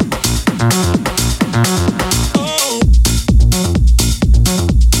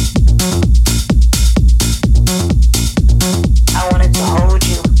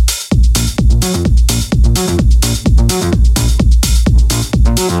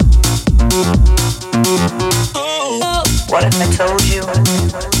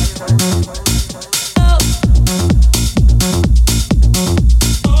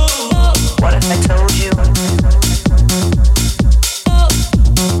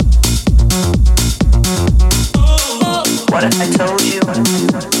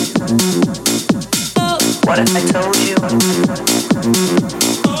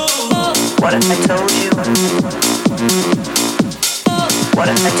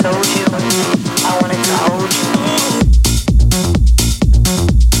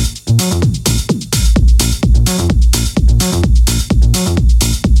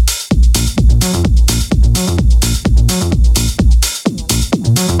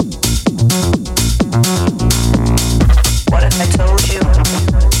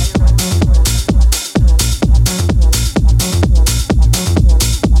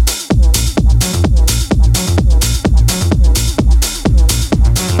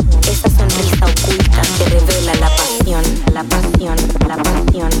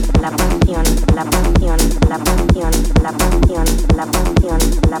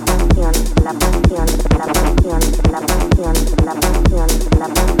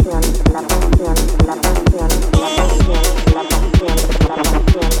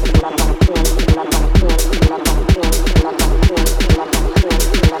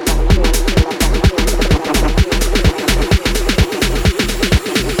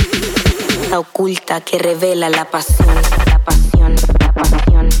 Oculta que revela la pasión, la pasión, la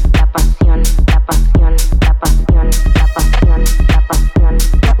pasión, la pasión, la pasión, la pasión, la pasión, la pasión, la pasión, la pasión, la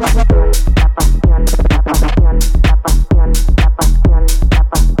pasión, la pasión, la pasión, la pasión, la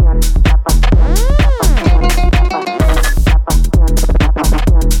pasión,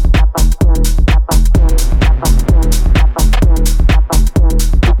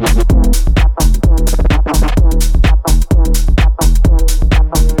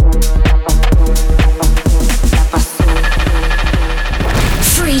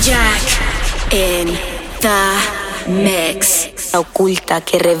 in the mix. Oculta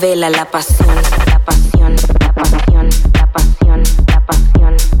que revela la pasión, la pasión, la pasión, la pasión, la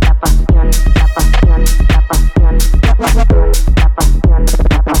pasión, la pasión, la pasión, la pasión, la pasión, la pasión,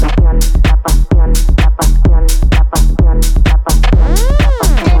 la pasión.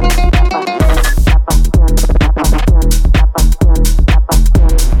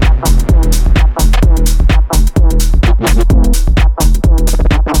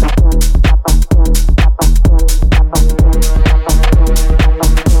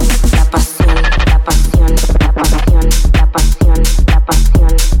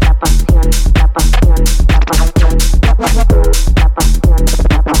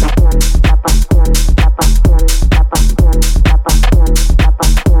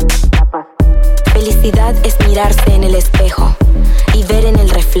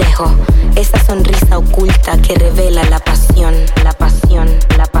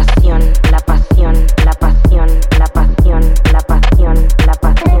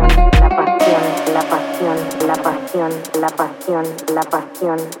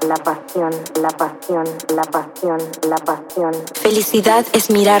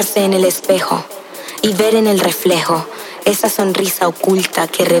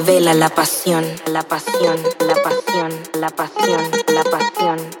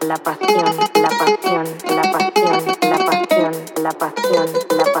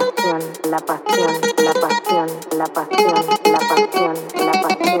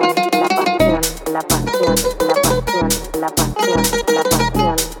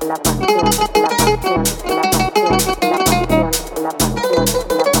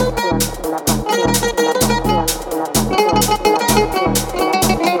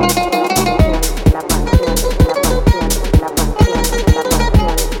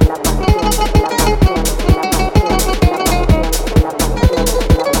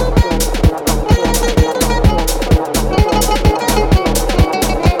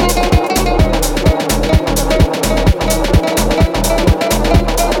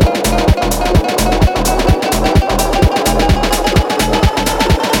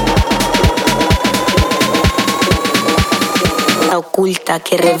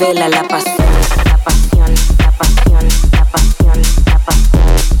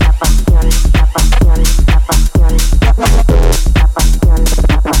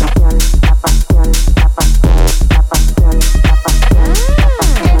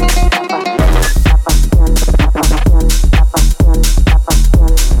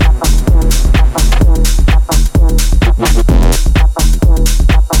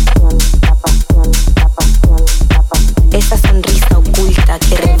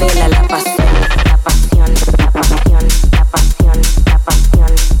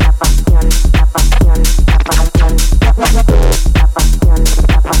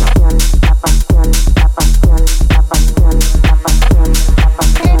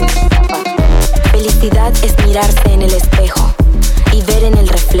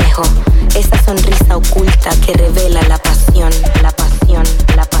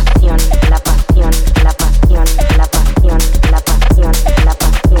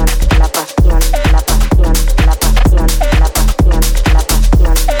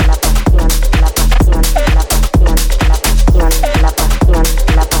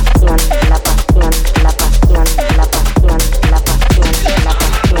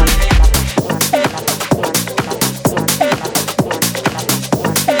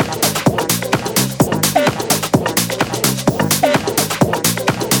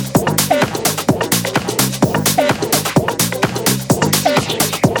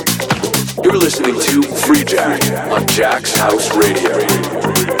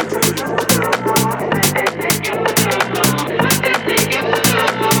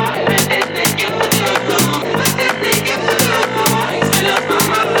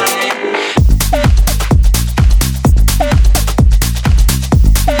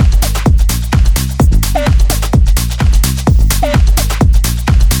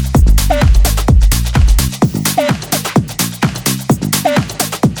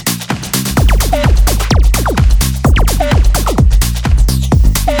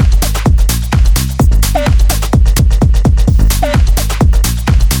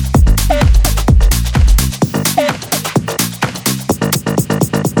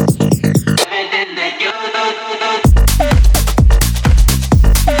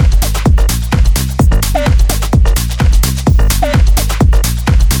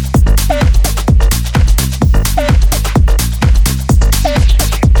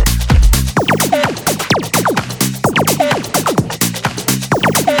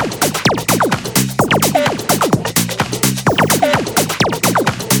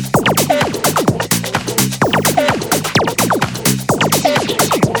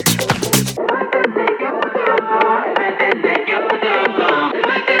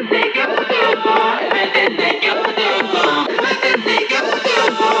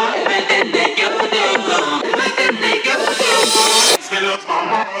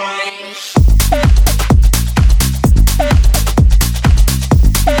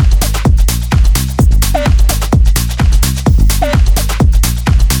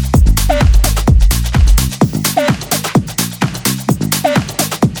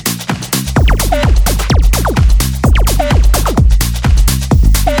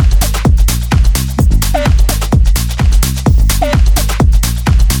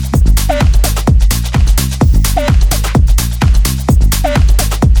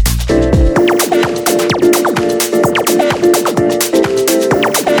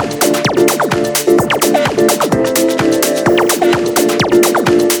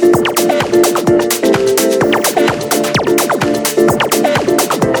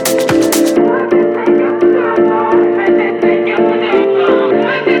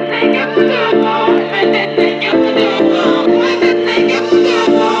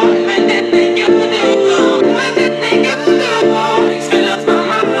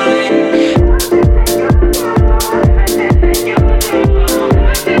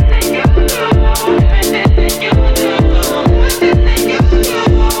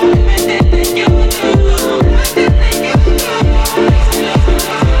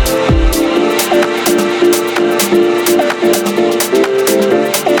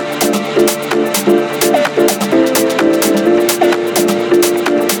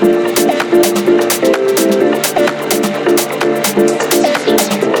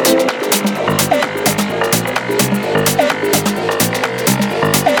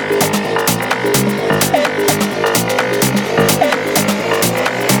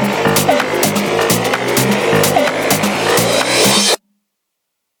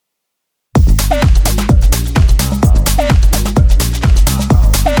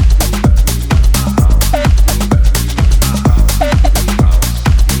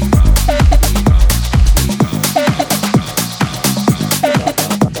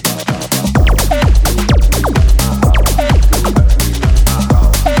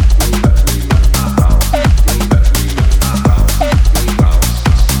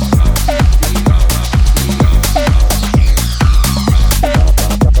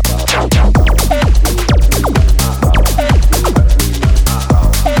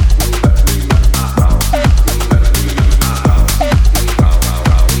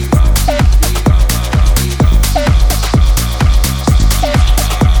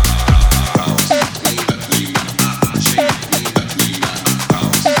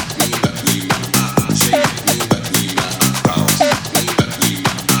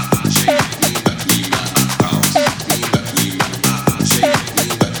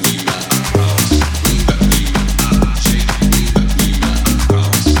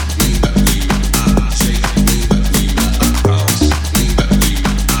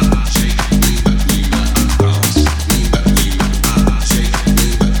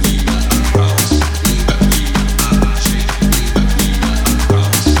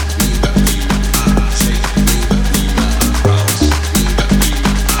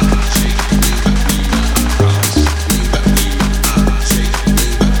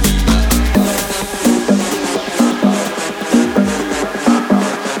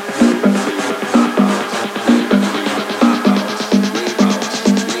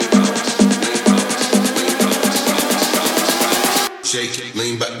 shake it,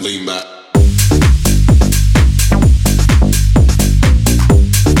 lean back, lean back.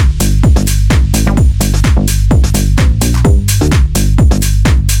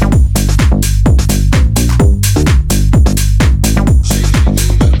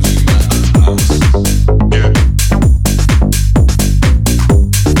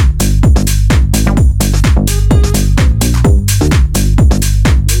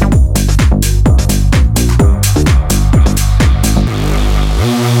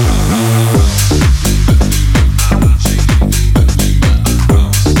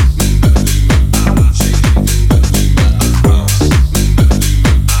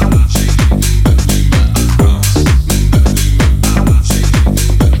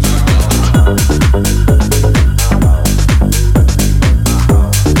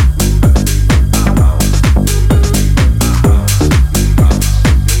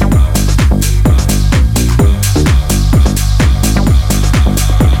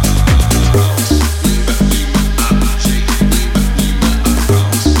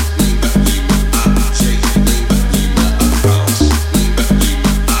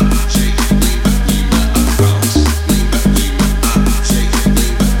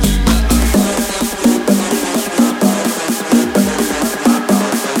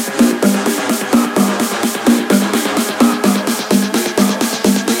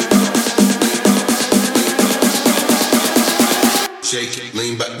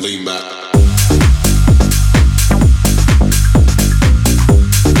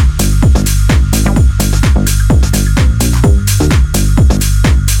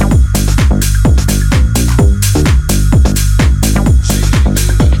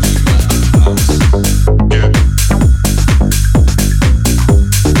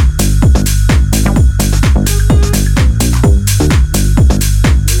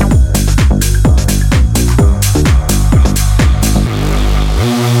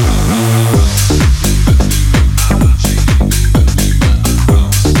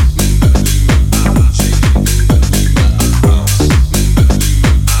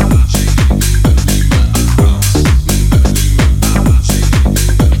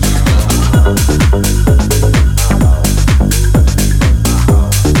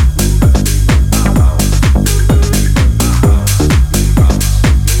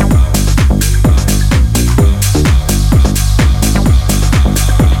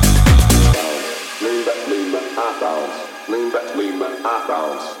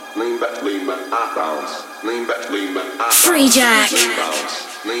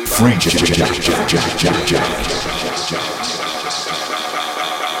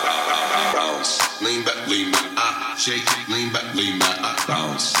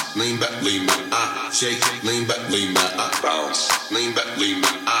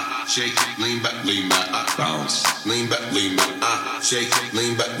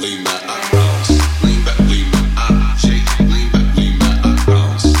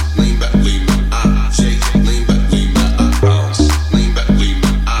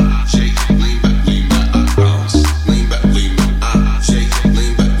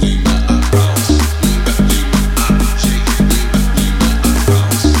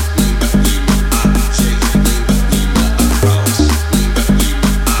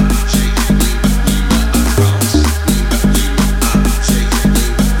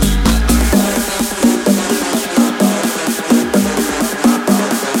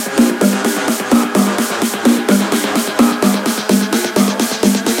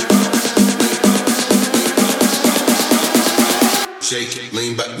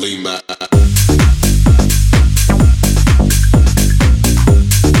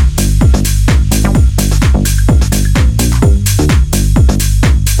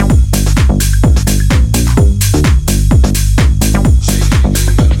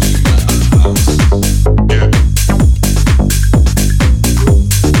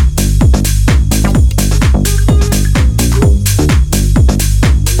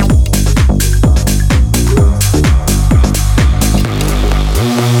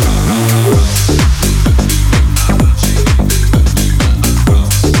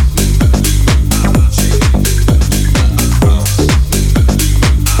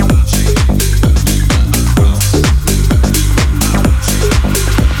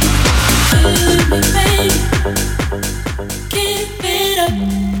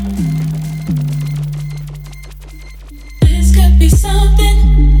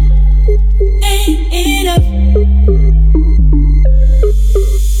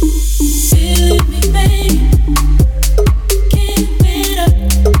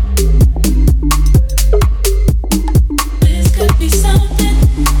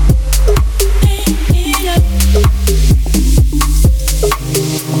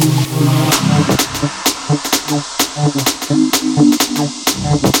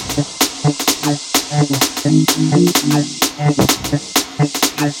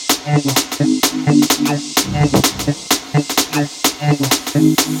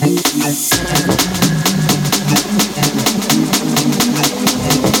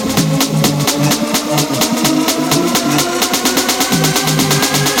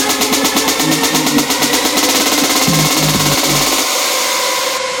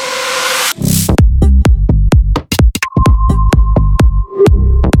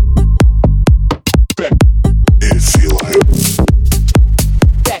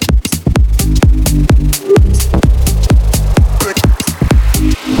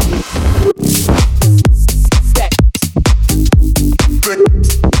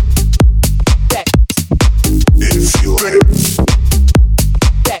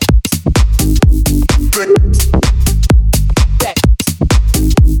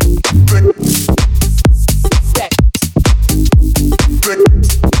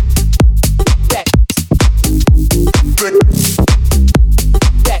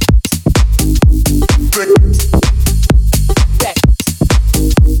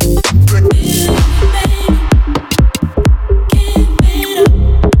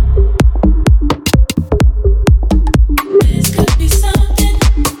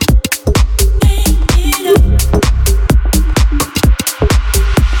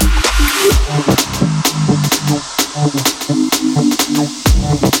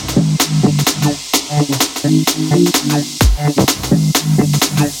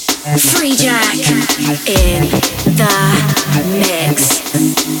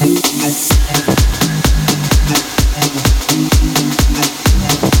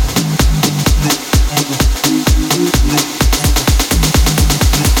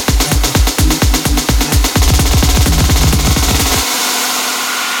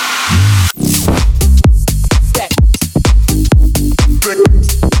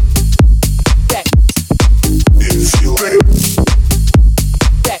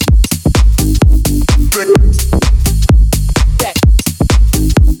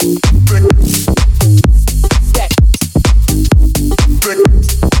 Break.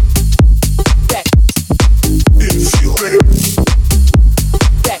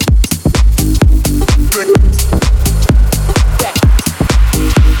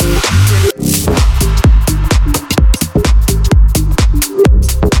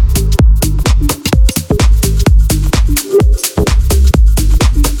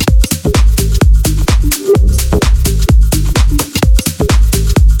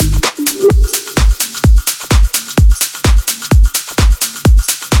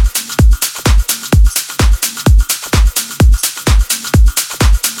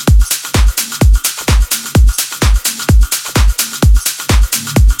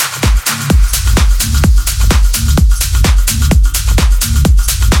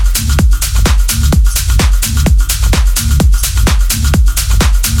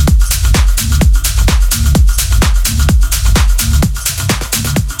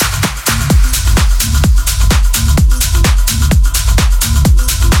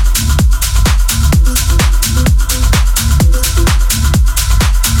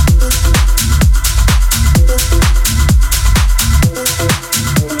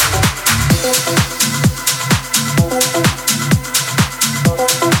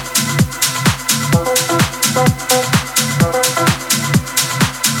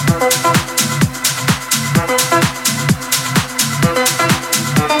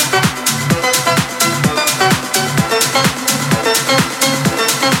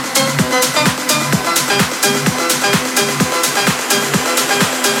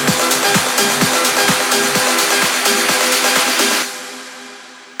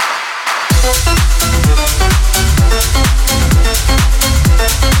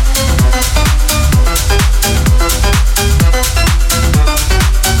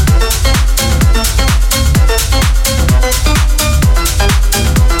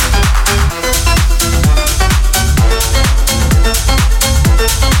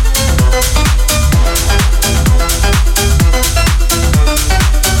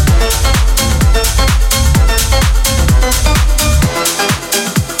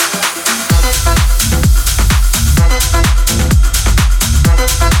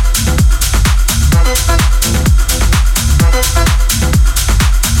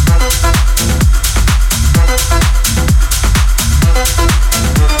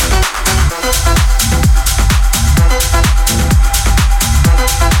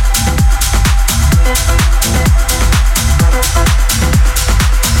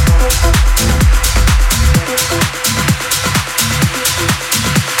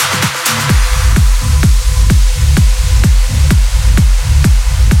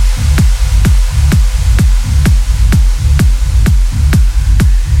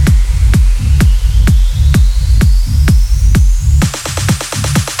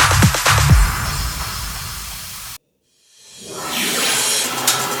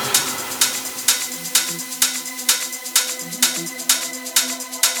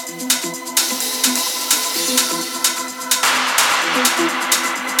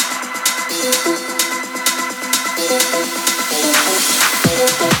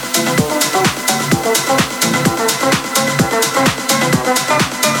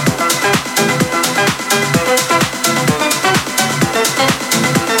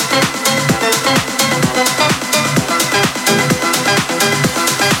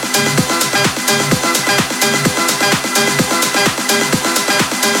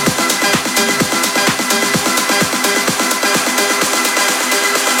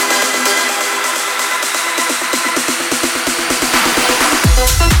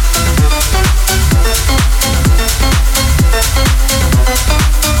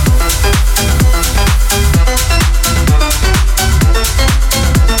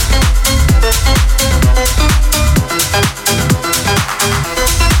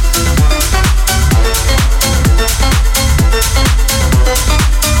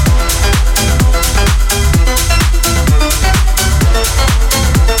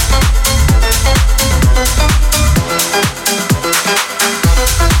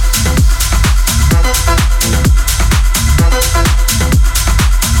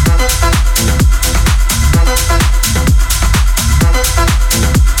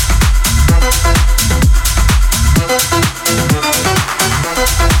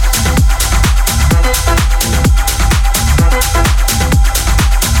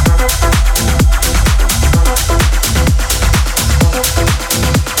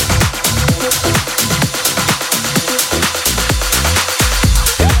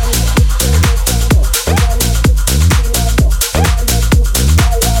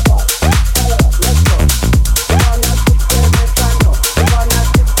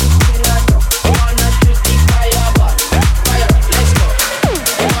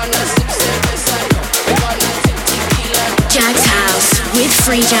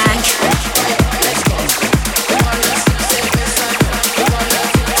 Free Jack.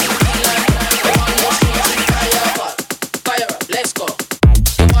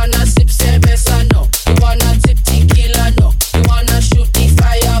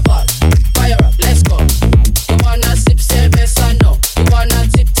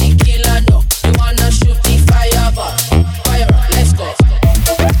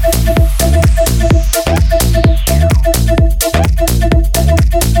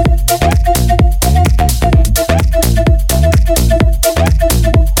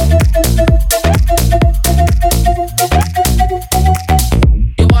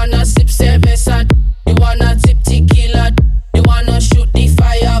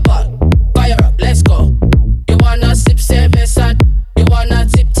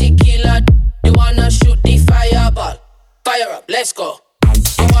 Let's go.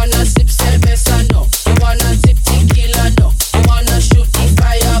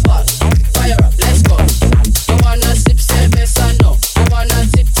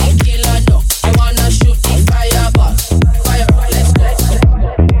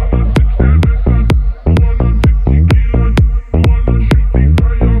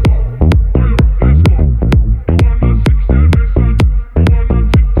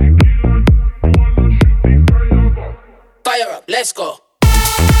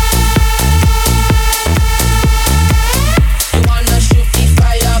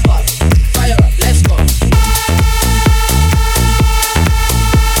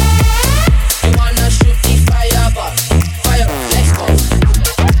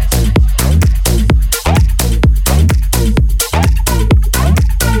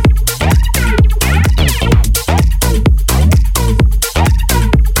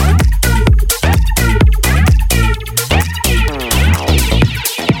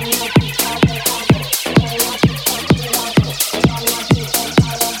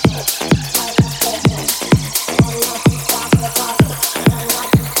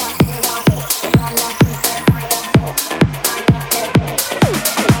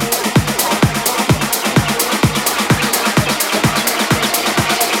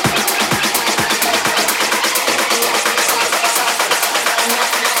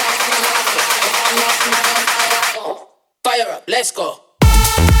 Let's go.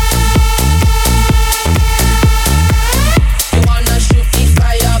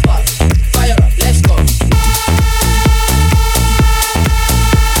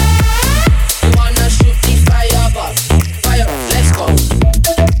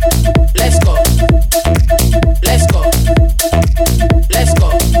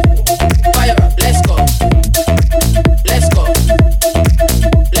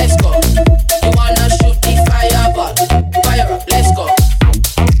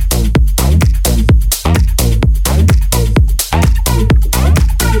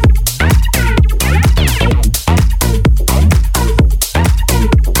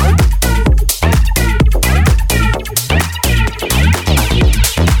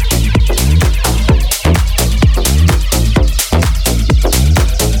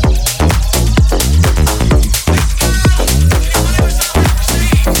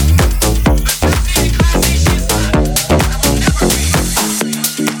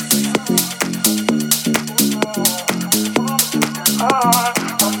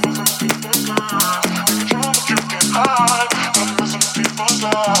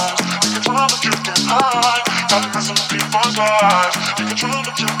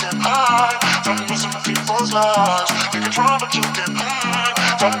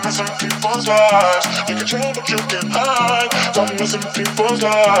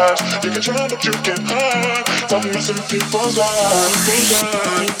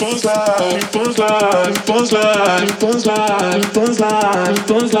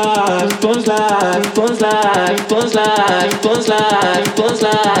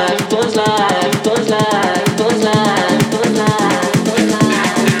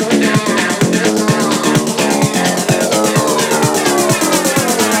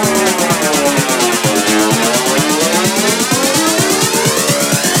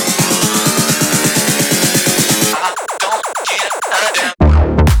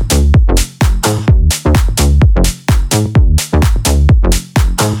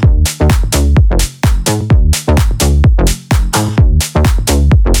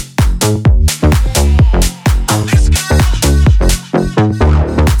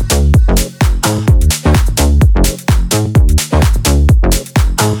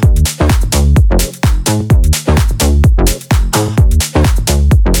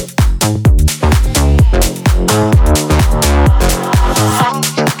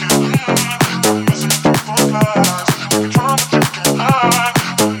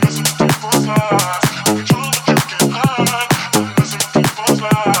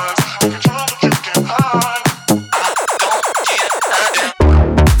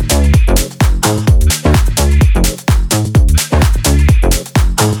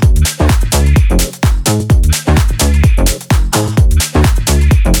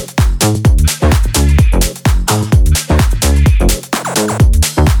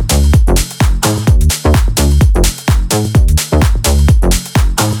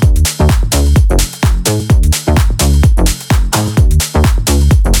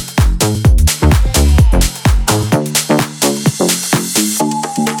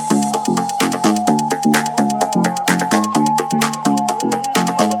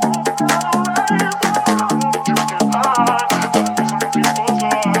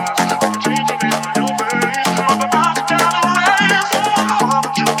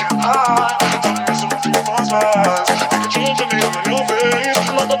 days.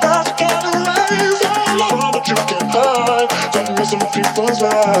 Like the past can't erase. Try but you can't hide. Stop messing with people's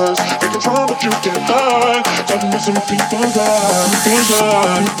lives. You can try but you can't hide. Stop messing with people's lives. People's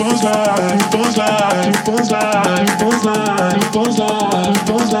lives. People's lives. People's lives. People's lives. People's lives.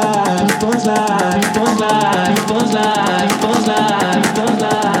 People's lives. People's lives. People's lives. People's lives. People's lives. People's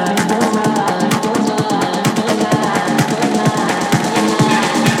lives. People's lives.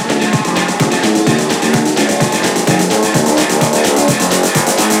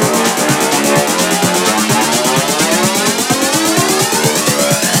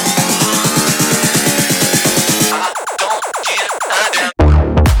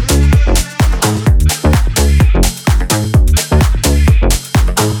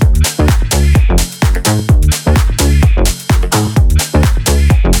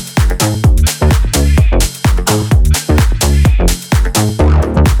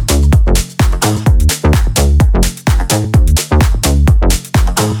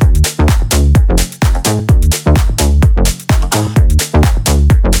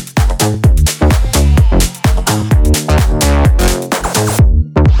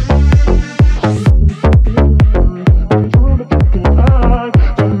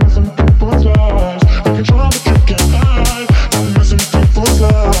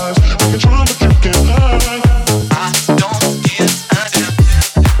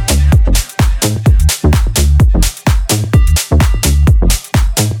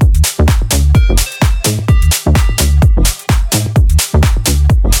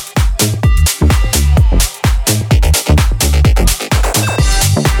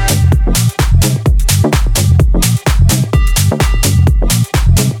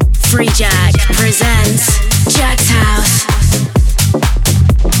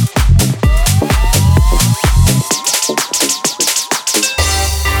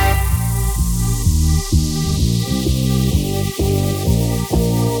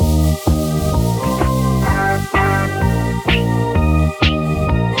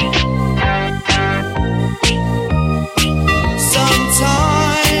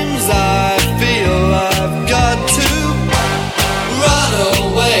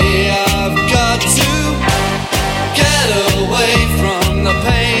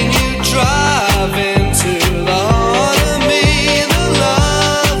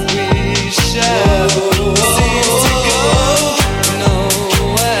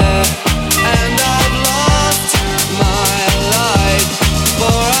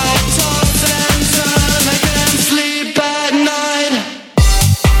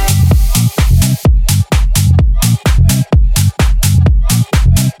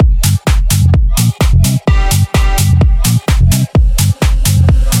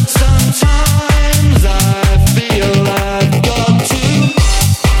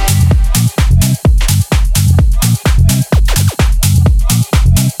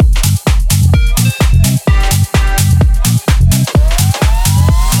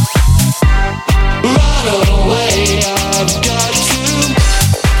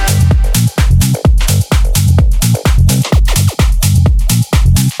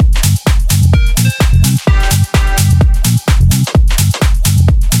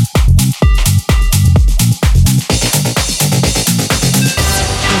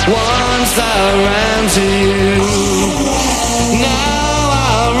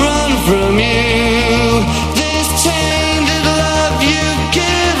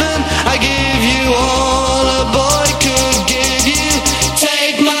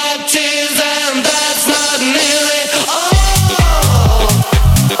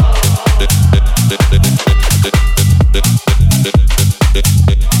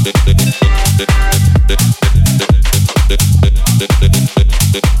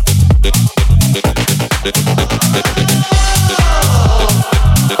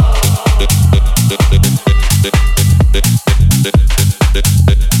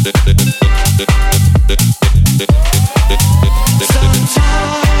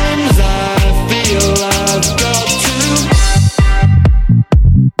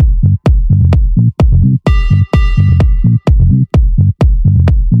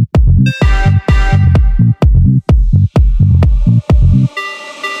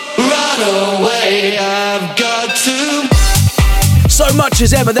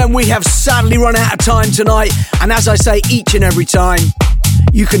 As ever, then we have sadly run out of time tonight, and as I say each and every time,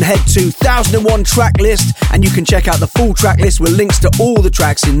 you can head to 1001 track list and you can check out the full track list with links to all the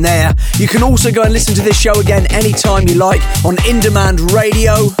tracks in there. You can also go and listen to this show again anytime you like on In Demand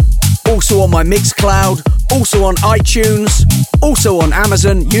Radio, also on my Mixcloud, also on iTunes, also on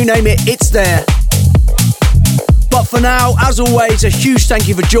Amazon, you name it, it's there. But for now, as always, a huge thank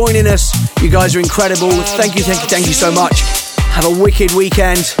you for joining us. You guys are incredible. Thank you so much. Have a wicked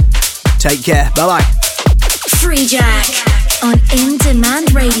weekend. Take care. Bye-bye. Free Jack on In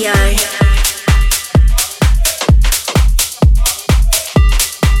Demand Radio.